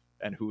enough?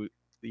 And who?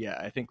 Yeah,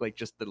 I think like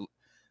just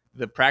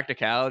the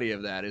practicality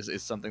of that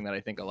is something that I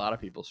think a lot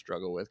of people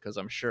struggle with, because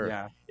I'm sure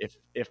Yeah.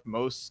 if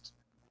most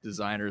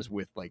designers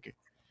with like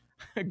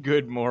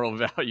good moral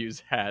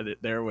values had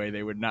it their way,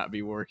 they would not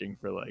be working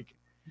for like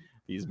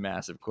these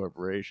massive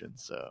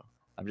corporations. So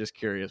I'm just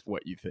curious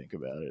what you think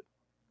about it.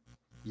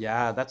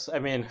 Yeah, I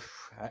mean,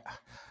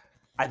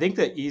 I think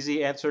the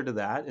easy answer to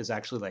that is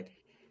actually like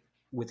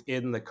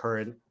within the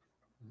current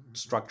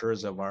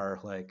structures of our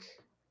like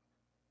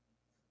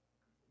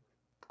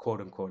quote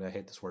unquote, I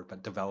hate this word,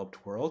 but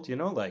developed world,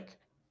 like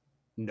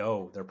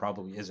no, there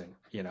probably isn't,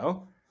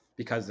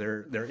 because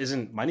there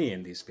isn't money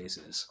in these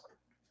spaces.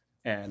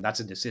 And that's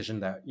a decision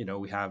that,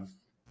 we have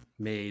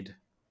made,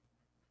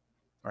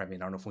 or I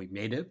mean, I don't know if we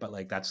made it, but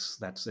like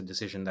that's a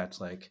decision that's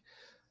like,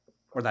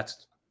 or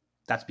that's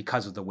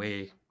because of the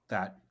way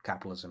that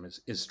capitalism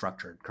is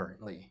structured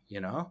currently.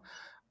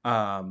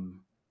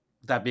 Um,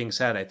 that being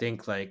said, I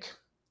think like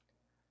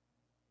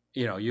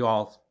you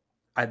all,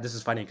 this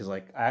is funny because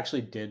like I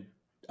actually did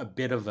a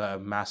bit of a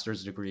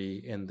master's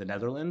degree in the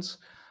Netherlands.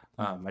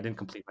 I didn't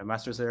complete my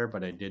master's there,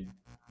 but I did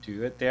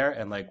do it there.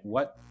 And like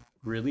what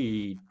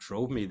really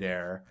drove me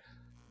there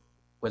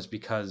was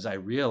because I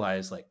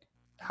realized like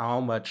how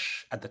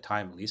much at the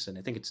time, at least, and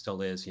I think it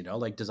still is,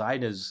 like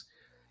design is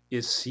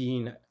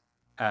seen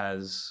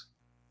as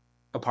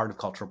a part of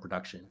cultural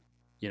production,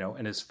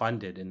 and is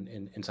funded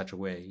in such a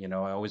way. I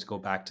always go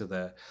back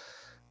to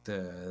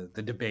the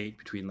debate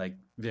between like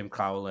Wim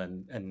Krauwel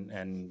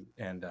and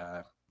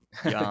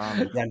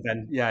Jan.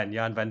 and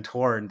Jan van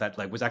Toorn that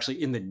like was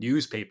actually in the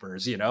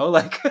newspapers,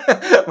 like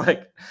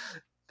like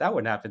that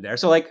wouldn't happen there.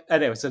 So like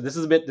anyway, so this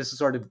is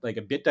sort of like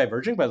a bit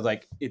diverging, but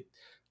like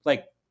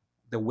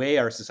the way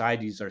our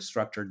societies are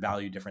structured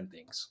value different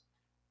things,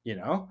 you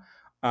know.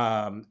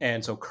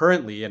 And so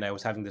currently, and I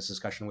was having this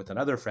discussion with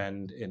another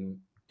friend in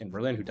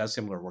Berlin who does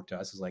similar work to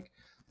us, is like,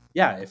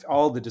 yeah, if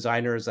all the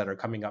designers that are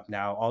coming up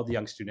now, all the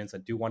young students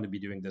that do want to be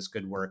doing this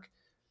good work,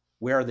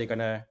 where are they going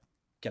to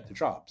get the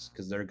jobs?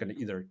 Because they're going to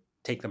either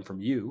take them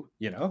from you,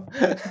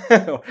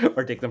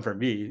 or take them from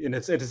me in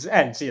its sense,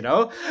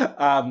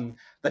 that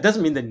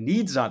doesn't mean the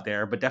need's not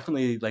there, but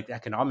definitely like the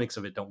economics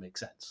of it don't make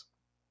sense,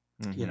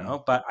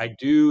 But I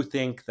do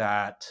think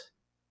that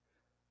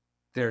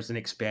there's an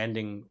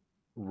expanding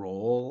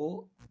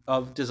role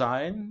of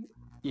design,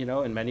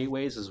 in many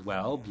ways as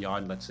well,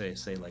 beyond, let's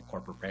say like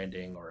corporate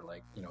branding or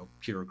like,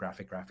 pure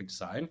graphic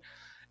design.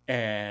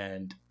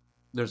 And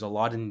there's a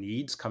lot of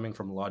needs coming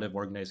from a lot of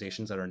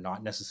organizations that are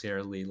not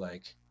necessarily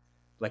like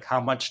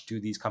how much do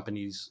these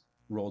companies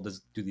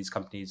do these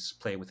companies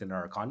play within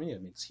our economy? I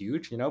mean, it's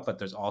huge, but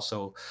there's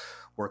also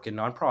work in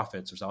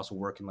nonprofits. There's also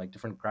work in like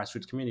different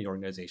grassroots community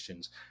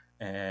organizations,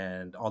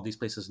 and all these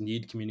places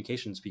need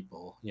communications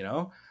people,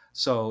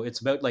 So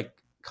it's about like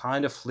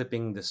kind of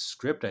flipping the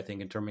script, I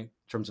think, in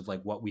terms of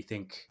like what we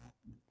think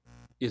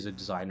is a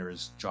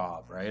designer's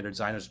job, right? A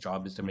designer's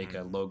job is to make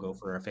a logo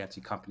for a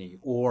fancy company,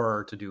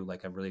 or to do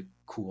like a really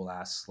cool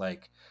ass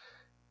like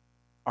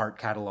art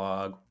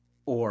catalog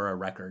or a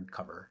record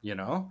cover,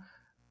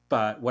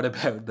 But what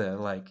about the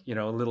like,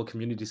 little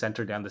community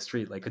center down the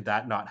street? Like, could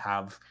that not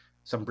have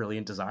some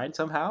brilliant design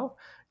somehow,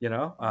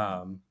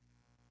 and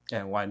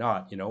why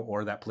not,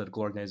 or that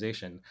political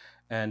organization?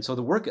 And so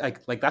the work,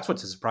 like that's what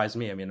surprised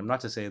me. I mean, I'm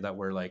not to say that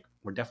we're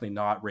definitely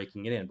not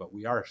raking it in, but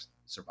we are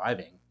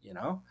surviving,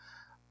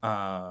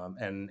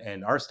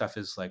 and our stuff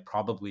is like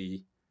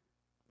probably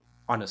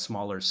on a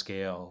smaller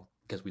scale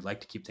because we like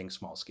to keep things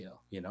small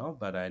scale,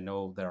 but I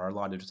know there are a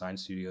lot of design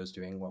studios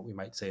doing what we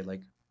might say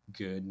like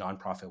good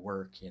nonprofit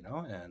work,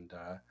 and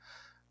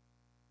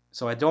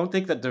so I don't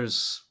think that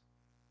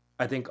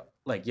I think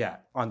like, yeah,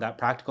 on that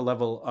practical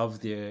level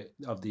of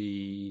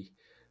the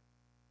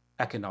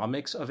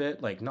economics of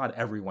it, like not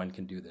everyone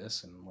can do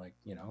this, and like,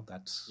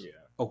 that's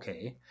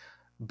okay.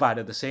 But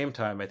at the same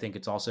time, I think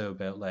it's also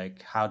about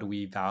like how do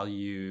we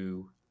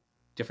value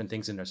different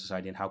things in our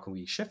society, and how can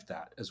we shift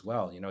that as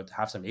well, to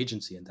have some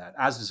agency in that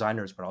as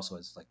designers, but also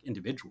as like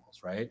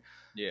individuals, right?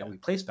 Yeah. That we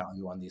place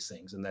value on these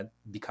things, and that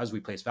because we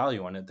place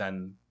value on it,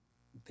 then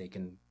they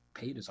can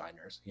pay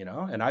designers,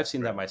 and I've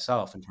seen that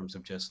myself in terms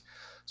of just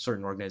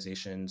certain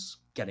organizations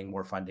getting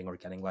more funding or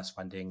getting less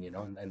funding,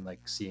 and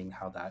like seeing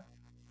how that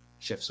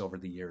shifts over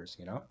the years,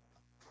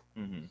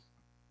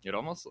 It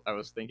almost, I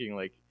was thinking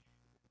like,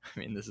 I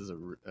mean, this is a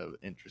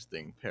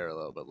interesting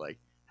parallel, but like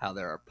how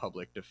there are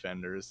public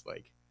defenders,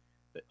 like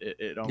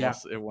it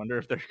almost, I wonder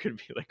if there could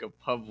be like a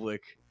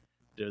public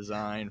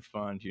design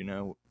fund,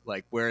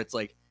 like where it's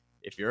like,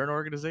 if you're an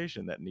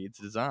organization that needs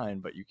design,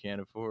 but you can't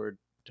afford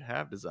to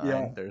have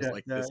design, there's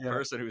like this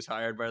person who's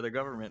hired by the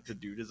government to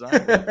do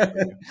design work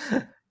for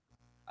you.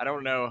 I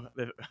don't know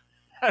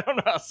I don't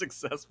know how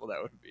successful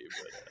that would be,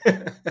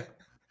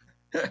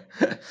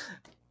 but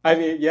I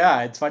mean,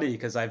 yeah, it's funny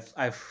because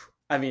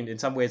I mean, in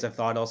some ways, I've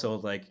thought also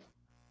of like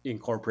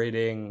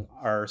incorporating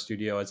our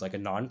studio as like a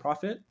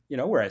non-profit,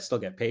 where I still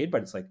get paid,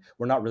 but it's like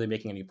we're not really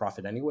making any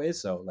profit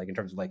anyways. So, like in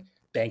terms of like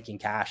banking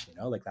cash,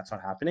 like that's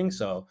not happening.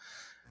 So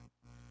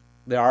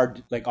there are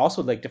like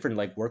also like different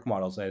like work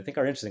models that I think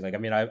are interesting. Like, I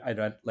mean, I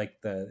don't like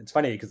it's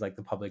funny because like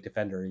the public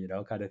defender,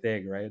 kind of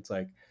thing, right? It's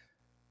like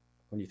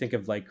when you think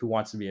of like who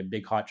wants to be a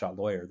big hotshot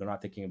lawyer, they're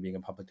not thinking of being a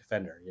public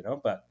defender,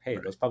 But hey,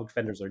 right. those public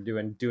defenders are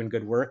doing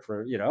good work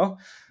for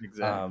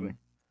Exactly.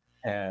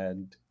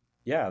 and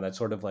yeah, that's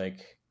sort of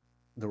like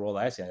the role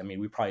I see. I mean,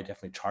 we probably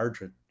definitely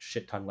charge a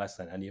shit ton less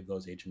than any of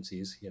those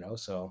agencies,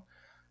 so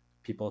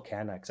people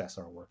can access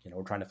our work.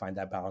 We're trying to find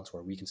that balance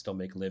where we can still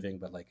make a living,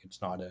 but like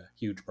it's not a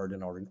huge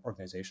burden on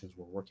organizations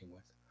we're working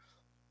with.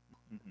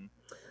 Mm-hmm.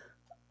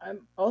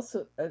 I'm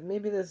also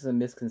maybe this is a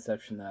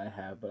misconception that I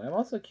have, but I'm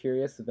also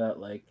curious about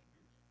like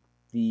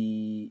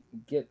the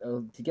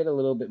to get a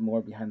little bit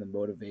more behind the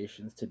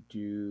motivations to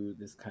do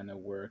this kind of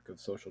work of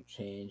social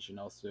change and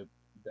also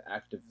the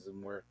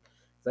activism work.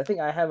 Because I think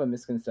I have a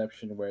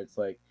misconception where it's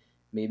like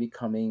maybe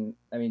I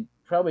mean,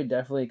 probably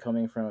definitely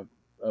coming from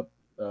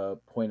a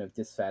point of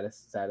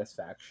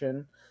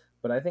dissatisfaction,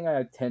 but I think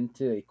I tend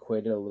to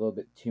equate it a little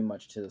bit too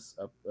much to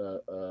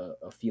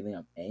a feeling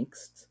of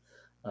angst.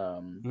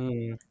 Um,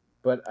 Mm.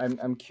 but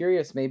I'm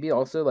curious, maybe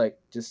also like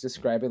just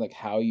describing like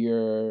how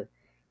your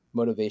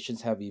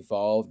motivations have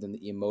evolved in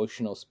the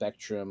emotional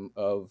spectrum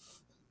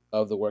of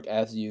the work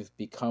as you've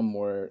become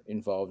more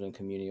involved in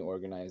community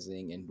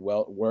organizing and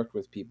worked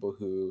with people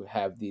who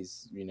have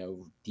these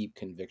deep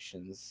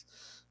convictions.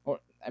 Or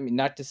I mean,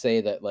 not to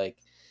say that like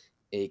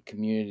a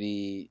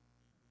community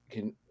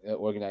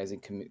organizing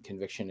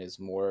conviction is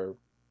more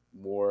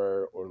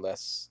or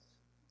less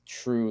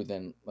true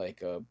than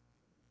like a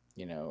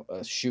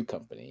shoe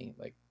company,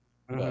 like,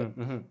 but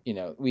Mm-hmm,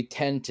 mm-hmm, we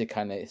tend to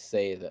kind of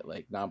say that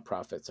like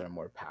nonprofits are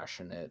more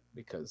passionate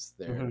because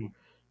they're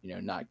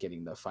mm-hmm, not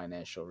getting the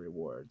financial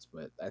rewards,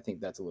 but I think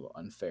that's a little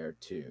unfair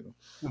too.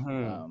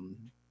 mm-hmm.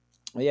 um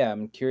yeah,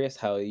 I'm curious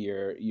how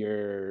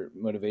your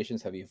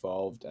motivations have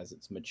evolved as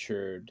it's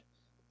matured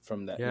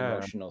from that Yeah.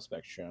 emotional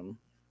spectrum.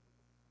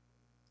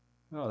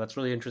 Oh, that's a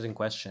really interesting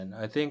question.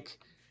 I think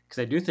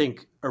because I do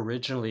think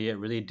originally it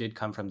really did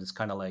come from this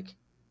kind of like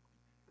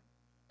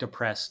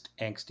depressed,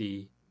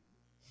 angsty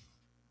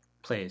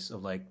place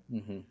of like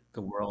Mm-hmm.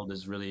 the world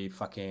is really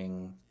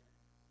fucking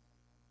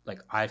like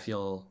I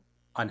feel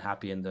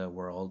unhappy in the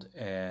world.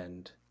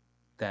 And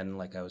then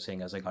like I was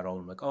saying, as I got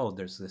older, I'm like, oh,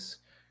 there's this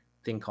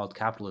thing called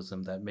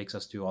capitalism that makes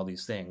us do all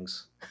these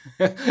things.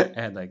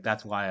 And like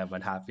that's why I'm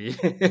unhappy.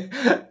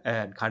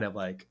 And kind of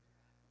like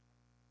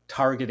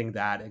targeting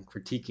that and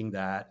critiquing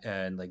that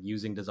and like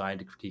using design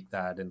to critique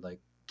that and like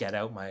get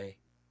out my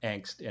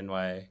angst and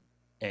my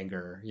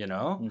anger,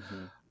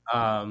 Mm-hmm.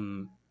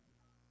 um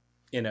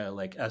in a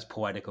like as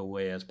poetic a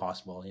way as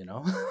possible,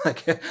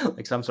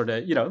 like some sort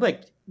of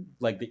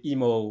like the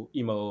emo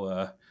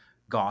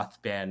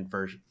goth band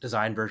version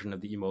design version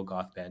of the emo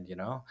goth band,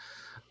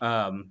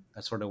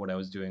 that's sort of what I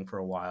was doing for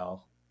a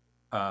while.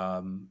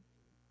 um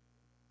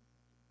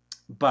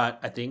but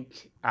I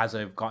think as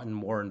I've gotten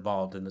more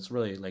involved, and this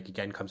really like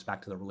again comes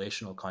back to the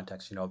relational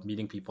context, of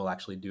meeting people,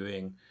 actually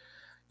doing,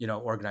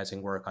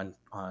 organizing work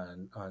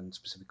on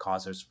specific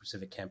causes,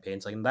 specific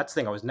campaigns. Like, and that's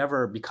the thing. I was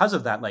never, because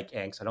of that like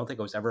angst, I don't think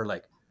I was ever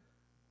like,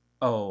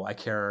 oh, I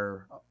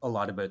care a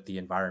lot about the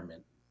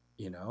environment,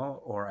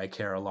 or I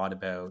care a lot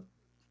about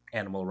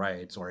animal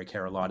rights, or I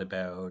care a lot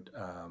about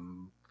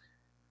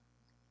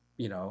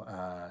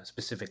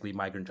specifically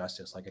migrant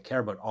justice. Like I care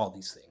about all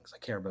these things. I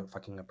care about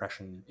fucking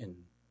oppression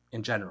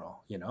in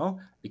general,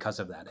 because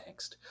of that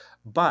angst.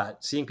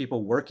 But seeing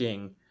people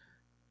working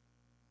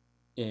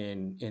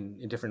in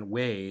different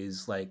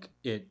ways, like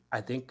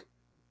I think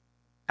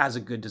as a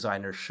good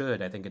designer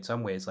should, I think in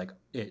some ways, like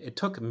it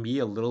took me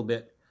a little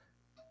bit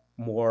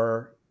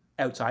more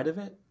outside of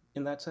it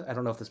in that sense. I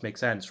don't know if this makes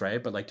sense,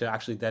 right? But like to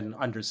actually then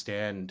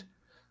understand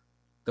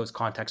those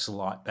contexts a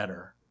lot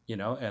better,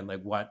 and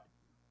like what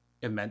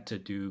it meant to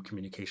do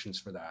communications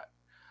for that.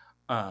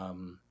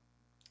 Um,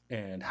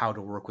 and how to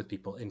work with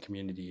people in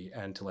community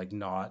and to like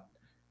not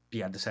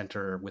be at the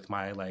center with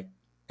my like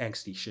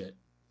angsty shit,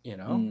 you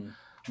know?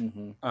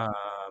 Mm-hmm.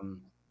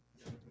 Um,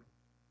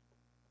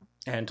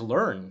 and to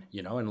learn,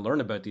 and learn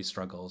about these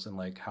struggles and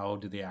like how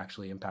do they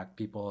actually impact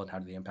people and how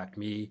do they impact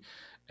me.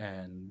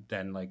 And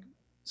then like,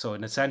 so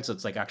in a sense,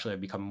 it's like actually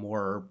I've become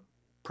more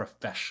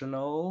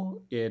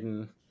professional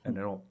in, and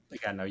I don't,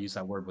 again, I use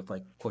that word with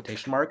like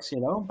quotation marks,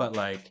 but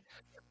like,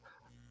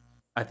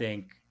 I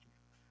think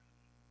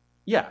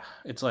yeah,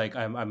 it's like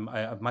I'm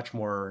much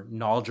more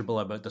knowledgeable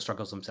about the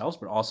struggles themselves,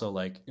 but also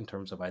like in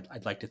terms of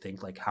I'd like to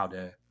think like how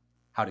to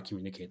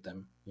communicate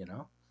them,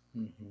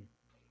 Mm-hmm.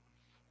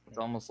 It's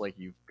almost like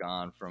you've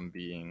gone from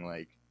being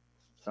like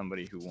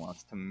somebody who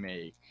wants to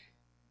make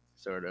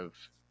sort of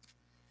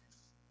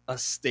a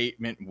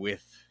statement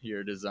with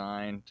your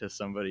design to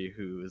somebody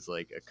who is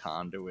like a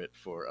conduit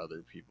for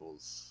other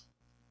people's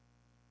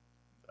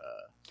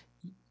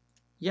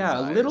Yeah,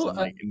 desires and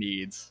like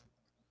needs.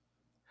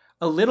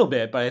 a little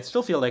bit, but I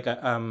still feel like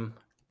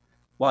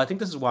well, I think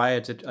this is why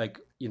it's like,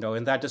 you know,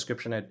 in that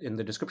description, in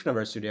the description of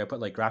our studio, I put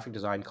like graphic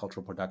design,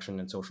 cultural production,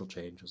 and social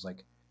change was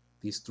like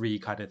these three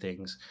kind of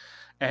things.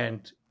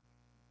 And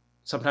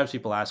sometimes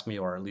people ask me,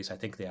 or at least I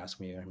think they ask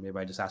me, or maybe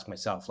I just ask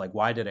myself, like,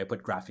 why did I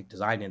put graphic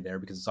design in there?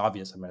 Because it's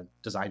obvious I'm a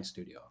design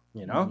studio,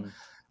 you know?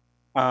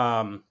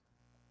 Um,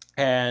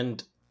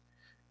 and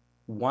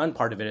one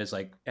part of it is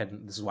like,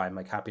 and this is why I'm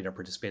like happy to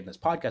participate in this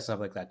podcast and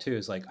stuff like that too,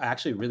 is like I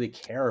actually really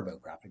care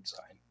about graphic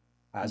design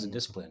as a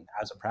discipline,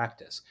 as a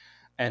practice.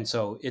 And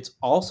so it's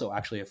also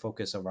actually a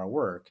focus of our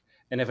work.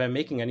 And if I'm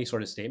making any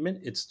sort of statement,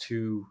 it's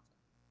to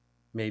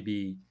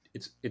maybe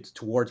it's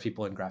towards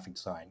people in graphic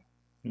design,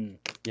 you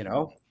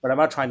know, but I'm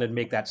not trying to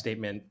make that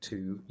statement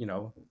to, you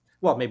know,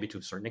 well, maybe to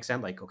a certain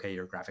extent, like, okay,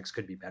 your graphics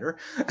could be better,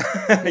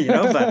 you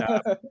know,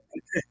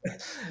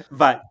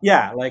 but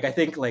yeah, like I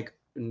think like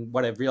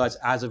what I've realized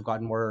as I've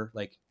gotten more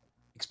like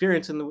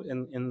experience in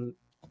the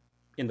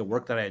in the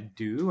work that I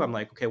do, I'm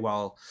like, okay,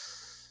 well,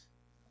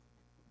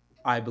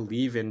 I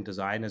believe in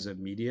design as a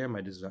medium.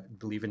 I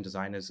believe in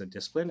design as a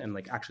discipline, and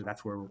like actually,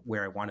 that's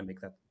where I want to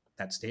make that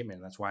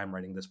statement. That's why I'm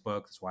writing this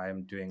book. That's why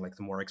I'm doing like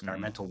the more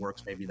experimental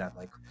works, maybe that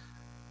like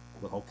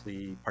will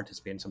hopefully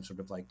participate in some sort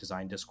of like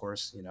design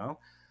discourse, you know.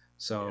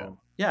 So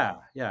yeah,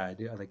 I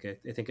do. Like I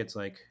think it's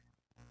like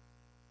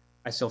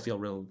I still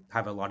feel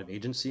have a lot of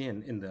agency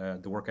in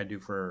the work I do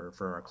for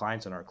our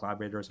clients and our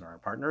collaborators and our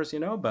partners, you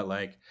know. But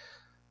like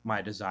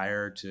my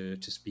desire to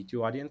speak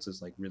to audience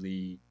is like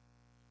really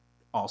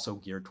also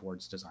geared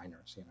towards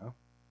designers, you know,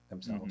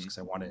 themselves, because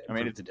I want to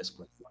improve the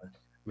discipline.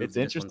 It's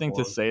interesting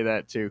to say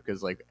that too,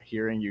 because like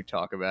hearing you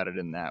talk about it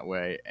in that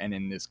way and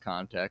in this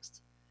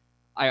context,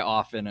 I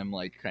often am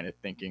like kind of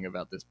thinking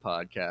about this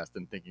podcast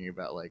and thinking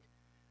about like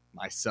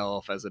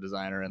myself as a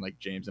designer, and like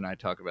James and I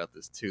talk about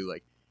this too.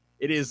 Like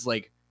it is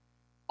like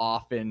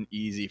often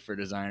easy for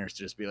designers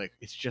to just be like,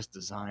 it's just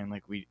design,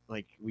 like we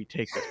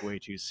take this way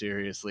too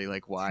seriously,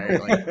 like why,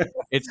 like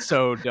it's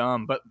so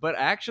dumb. But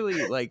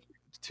actually, like,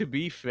 to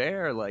be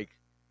fair, like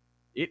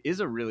it is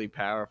a really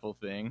powerful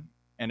thing,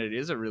 and it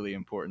is a really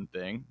important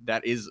thing.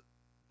 That is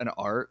an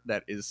art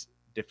that is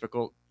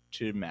difficult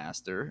to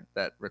master,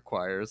 that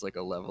requires like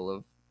a level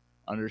of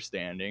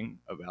understanding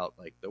about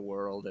like the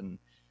world and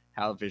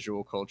how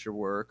visual culture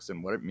works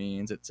and what it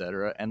means,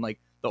 etc. And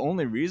like the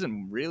only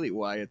reason really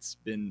why it's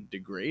been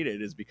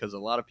degraded is because a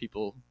lot of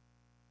people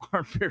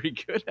aren't very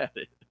good at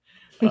it.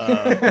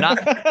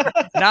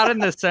 Not in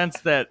the sense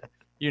that,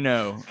 you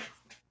know,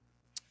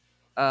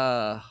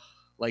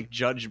 like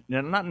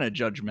not in a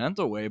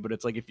judgmental way, but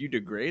it's like if you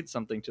degrade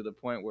something to the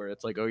point where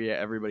it's like, oh yeah,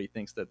 everybody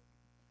thinks that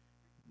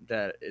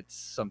it's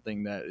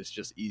something that is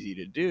just easy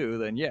to do,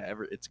 then yeah,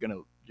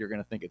 you're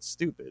gonna think it's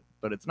stupid,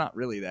 but it's not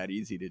really that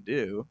easy to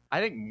do.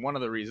 I think one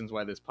of the reasons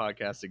why this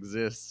podcast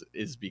exists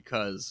is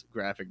because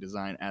graphic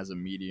design as a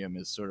medium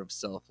is sort of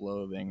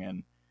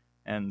self-loathing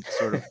and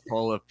sort of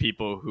full of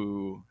people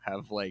who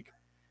have like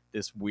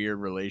this weird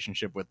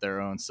relationship with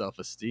their own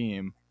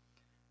self-esteem.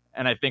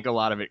 And I think a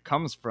lot of it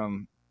comes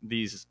from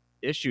these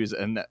issues,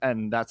 and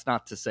that's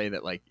not to say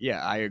that like,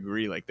 yeah, I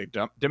agree, like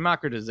the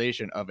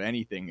democratization of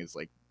anything is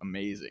like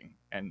amazing,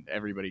 and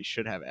everybody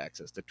should have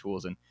access to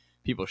tools, and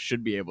people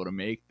should be able to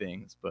make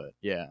things. But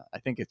yeah, I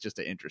think it's just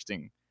an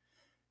interesting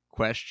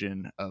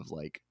question of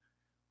like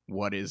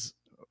what is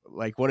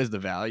the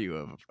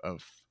value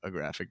of a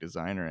graphic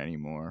designer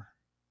anymore.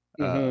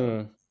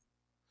 And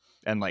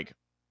like,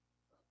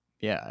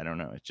 yeah, I don't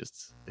know,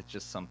 it's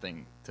just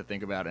something to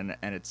think about, and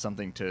it's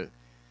something to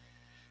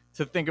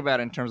think about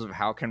in terms of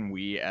how can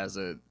we as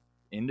a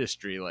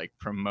industry like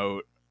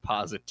promote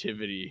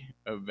positivity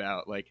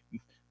about like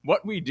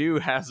what we do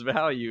has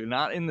value,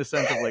 not in the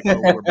sense of like,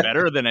 oh, we're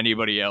better than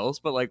anybody else,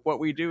 but like what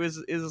we do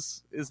is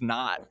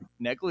not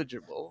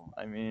negligible.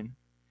 I mean,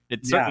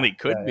 it certainly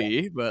could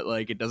be, but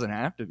like it doesn't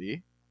have to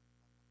be.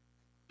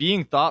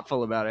 Being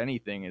thoughtful about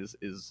anything is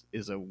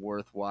a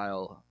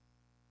worthwhile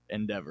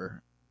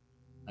endeavor,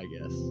 I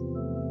guess.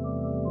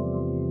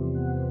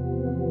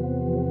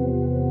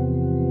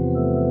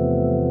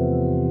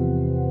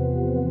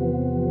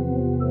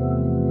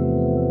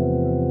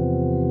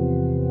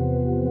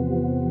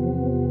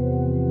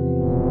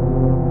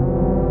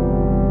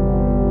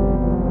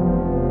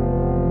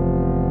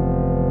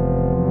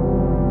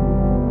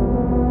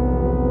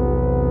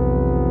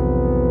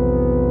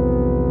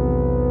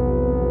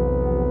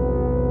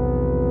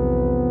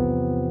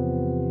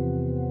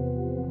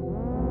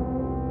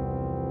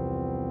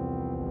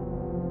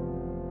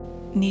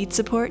 Need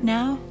support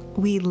now?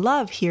 We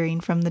love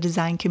hearing from the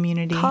design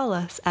community. Call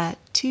us at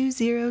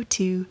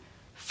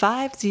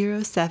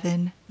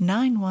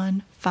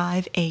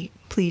 202-507-9158.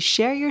 Please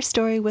share your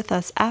story with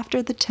us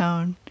after the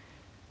tone.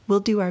 We'll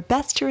do our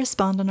best to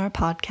respond on our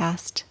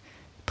podcast.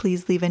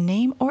 Please leave a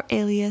name or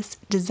alias,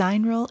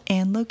 design role,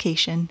 and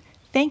location.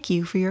 Thank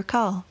you for your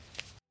call.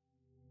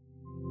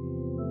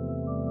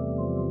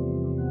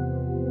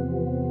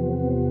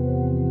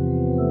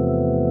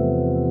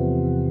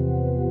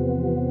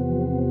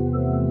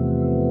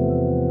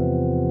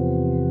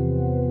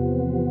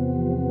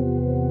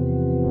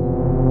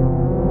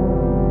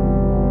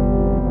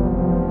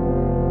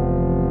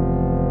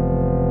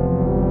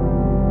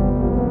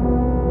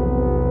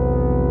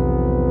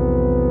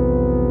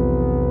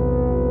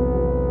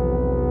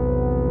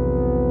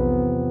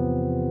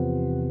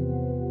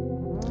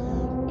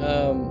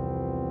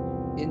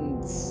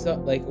 So,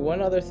 like,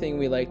 one other thing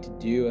we like to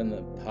do on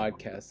the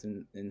podcast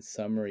in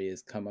summary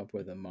is come up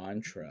with a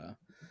mantra.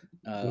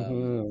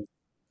 Mhm.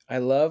 I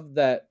love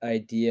that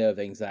idea of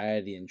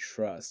anxiety and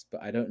trust,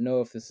 but I don't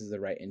know if this is the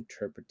right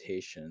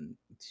interpretation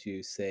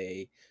to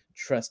say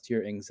trust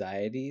your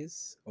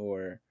anxieties,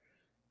 or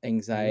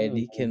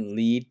anxiety Mm, can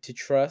lead to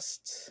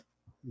trust,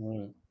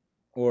 mm.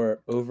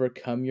 or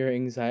overcome your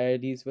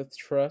anxieties with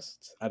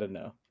trust. I don't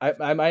know.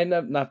 I might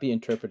not be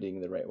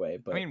interpreting the right way, I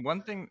but mean,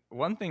 one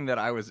thing that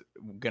I was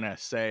gonna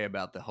say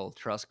about the whole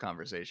trust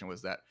conversation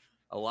was that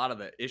a lot of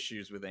the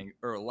issues with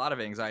or a lot of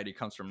anxiety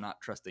comes from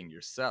not trusting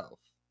yourself,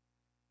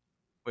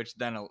 which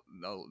then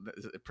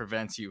it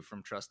prevents you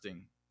from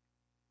trusting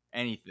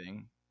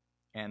anything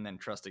and then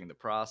trusting the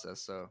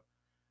process. So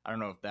I don't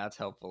know if that's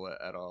helpful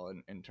at all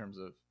in terms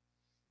of,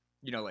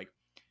 like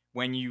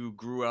when you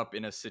grew up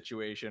in a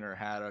situation or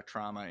had a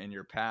trauma in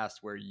your past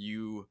where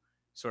you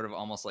sort of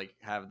almost like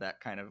have that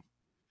kind of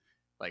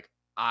like,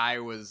 I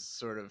was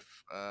sort of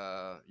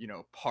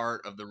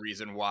part of the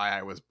reason why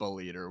I was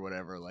bullied or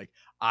whatever, like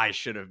I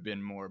should have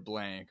been more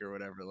blank or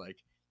whatever, like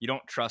you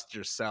don't trust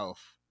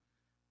yourself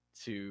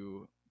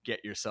to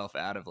get yourself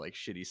out of like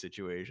shitty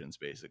situations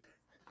basically.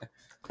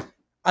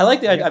 I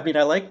like the. I guess I mean,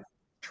 I like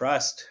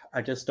trust.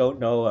 I just don't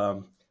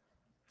know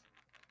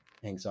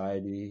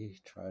anxiety,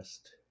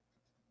 trust.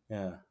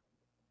 Yeah.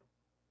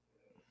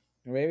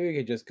 maybe we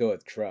could just go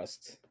with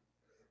trust.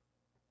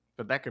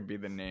 But that could be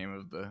the name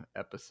of the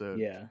episode.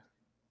 Yeah.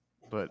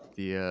 But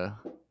the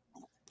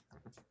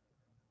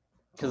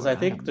Because well, I I don't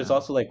think there's know.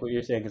 also like what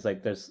you're saying is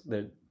like there's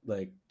the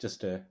like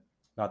just to,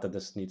 not that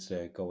this needs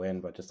to go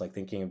in, but just like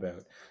thinking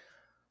about,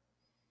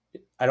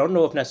 I don't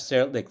know if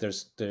necessarily like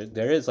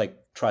there is like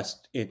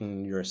trust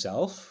in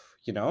yourself,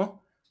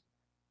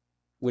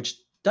 which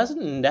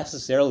doesn't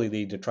necessarily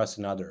lead to trust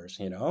in others,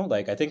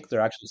 like I think they're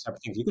actually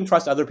separate things. You can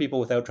trust other people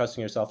without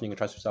trusting yourself, and you can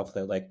trust yourself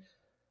without like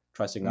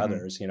trusting Mm-hmm.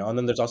 others, and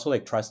then there's also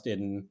like trust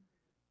in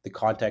the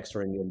context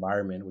or in the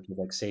environment, which is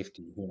like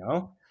safety.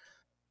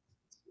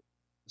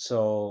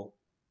 So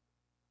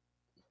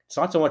it's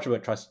not so much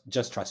about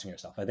just trusting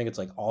yourself. I think it's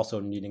like also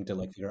needing to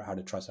like figure out how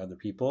to trust other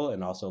people,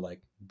 and also like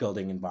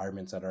building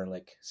environments that are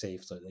like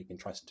safe so they can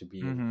trust to be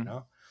in, Mm-hmm.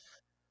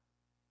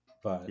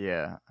 But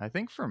Yeah, I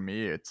think for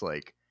me it's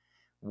like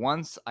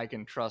once I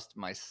can trust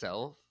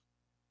myself,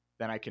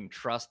 then I can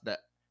trust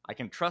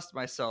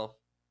myself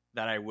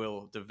that I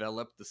will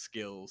develop the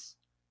skills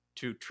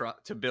to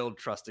build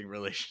trusting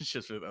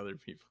relationships with other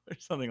people or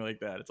something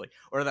like that. It's like,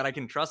 or that I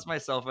can trust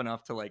myself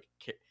enough to like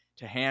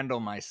to handle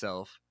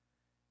myself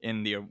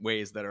in the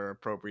ways that are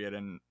appropriate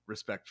and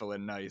respectful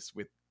and nice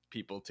with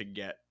people to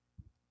get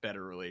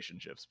better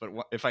relationships. But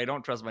if I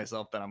don't trust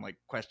myself, then I'm like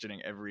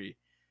questioning everything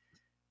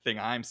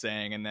I'm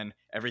saying, and then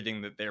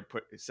everything that they're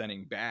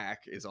sending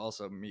back is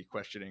also me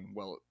questioning.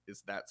 Well,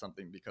 is that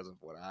something because of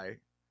what I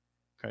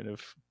kind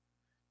of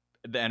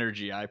the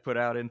energy I put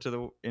out into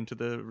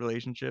the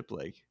relationship?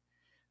 Like,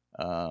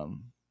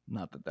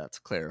 not that that's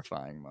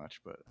clarifying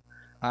much, but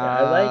Yeah,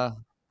 I like uh,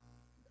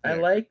 I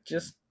yeah, like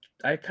just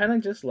I kind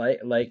of just like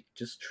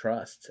just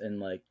trust, and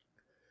like,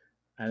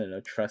 I don't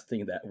know,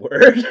 trusting that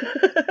word.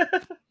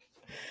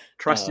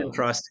 trust and um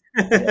trust.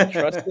 yeah,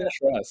 trust and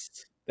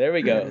trust. There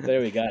we go.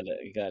 There we got it.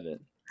 We got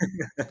it.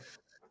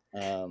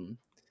 Um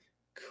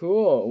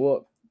cool.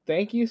 Well,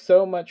 thank you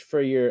so much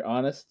for your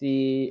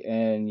honesty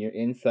and your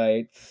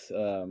insights,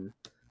 and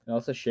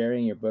also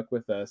sharing your book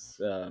with us.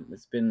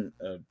 It's been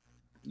a,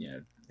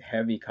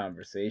 heavy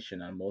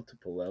conversation on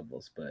multiple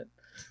levels, but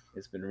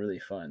it's been really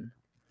fun.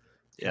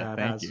 yeah. Yeah, it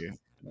Thank has. you.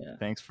 Yeah.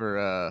 Thanks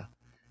for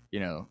you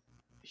know,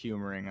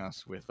 humoring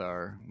us with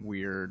our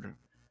weird,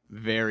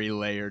 very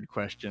layered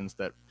questions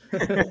that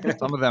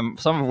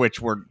some of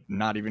which were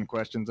not even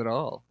questions at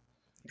all.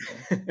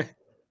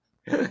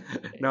 Yeah.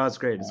 No, it's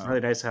great. It's Um,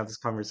 really nice to have this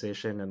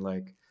conversation, and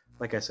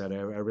like I said, I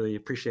really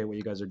appreciate what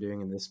you guys are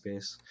doing in this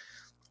space.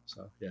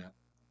 So yeah.